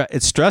 It's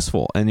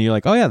stressful. And you're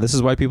like, oh yeah, this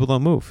is why people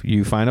don't move.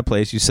 You find a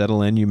place, you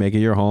settle in, you make it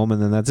your home,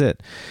 and then that's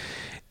it.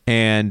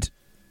 And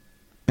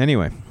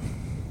anyway,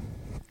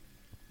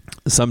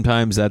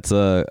 sometimes that's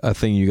a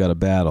thing you got to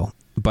battle.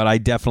 But I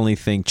definitely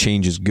think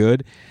change is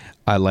good.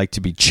 I like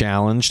to be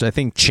challenged. I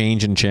think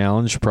change and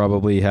challenge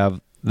probably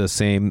have the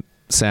same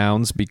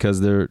sounds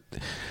because they're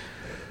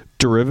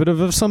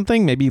derivative of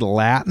something, maybe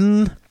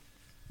Latin.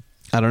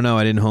 I don't know.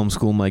 I didn't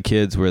homeschool my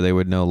kids where they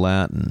would know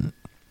Latin.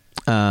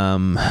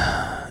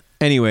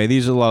 Anyway,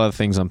 these are a lot of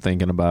things I'm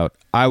thinking about.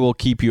 I will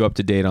keep you up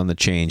to date on the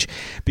change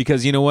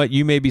because you know what?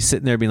 You may be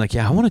sitting there being like,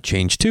 yeah, I want to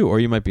change too. Or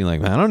you might be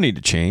like, I don't need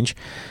to change.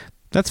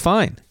 That's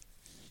fine.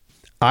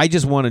 I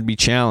just want to be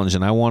challenged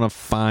and I want to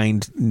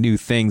find new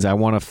things. I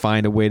want to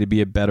find a way to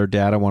be a better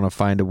dad. I want to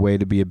find a way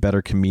to be a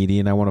better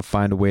comedian. I want to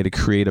find a way to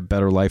create a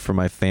better life for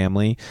my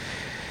family.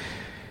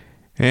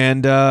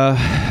 And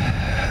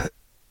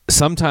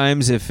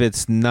sometimes if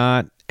it's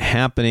not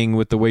happening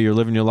with the way you're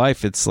living your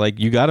life, it's like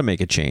you got to make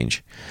a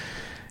change.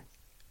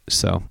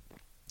 So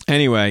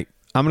anyway,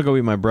 I'm going to go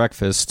eat my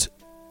breakfast.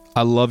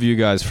 I love you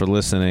guys for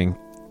listening,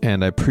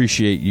 and I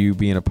appreciate you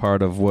being a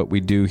part of what we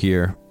do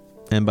here.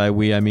 And by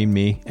we, I mean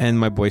me and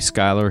my boy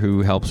Skylar,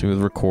 who helps me with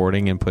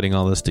recording and putting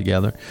all this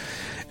together.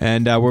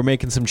 And we're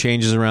making some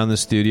changes around the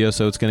studio,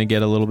 so it's going to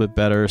get a little bit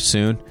better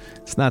soon.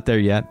 It's not there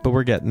yet, but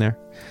we're getting there.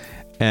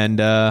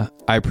 And I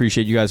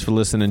appreciate you guys for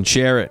listening.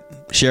 Share it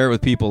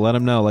with people. Let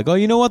them know, like, oh,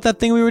 you know what, that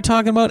thing we were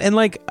talking about? And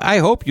like, I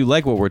hope you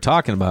like what we're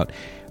talking about.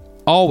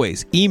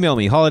 Always email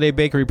me,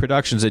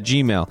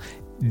 holidaybakeryproductions@gmail.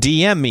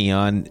 DM me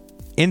on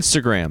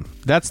Instagram.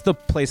 That's the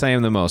place I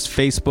am the most.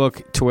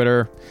 Facebook,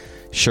 Twitter,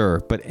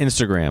 sure, but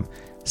Instagram.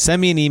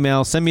 Send me an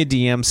email, send me a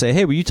DM, say,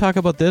 hey, will you talk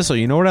about this? Or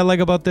you know what I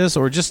like about this?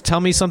 Or just tell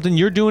me something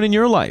you're doing in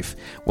your life.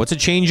 What's a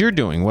change you're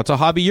doing? What's a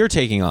hobby you're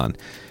taking on?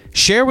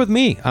 Share with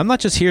me. I'm not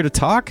just here to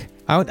talk.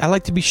 I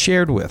like to be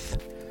shared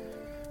with.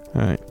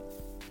 All right.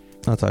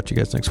 I'll talk to you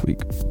guys next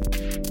week.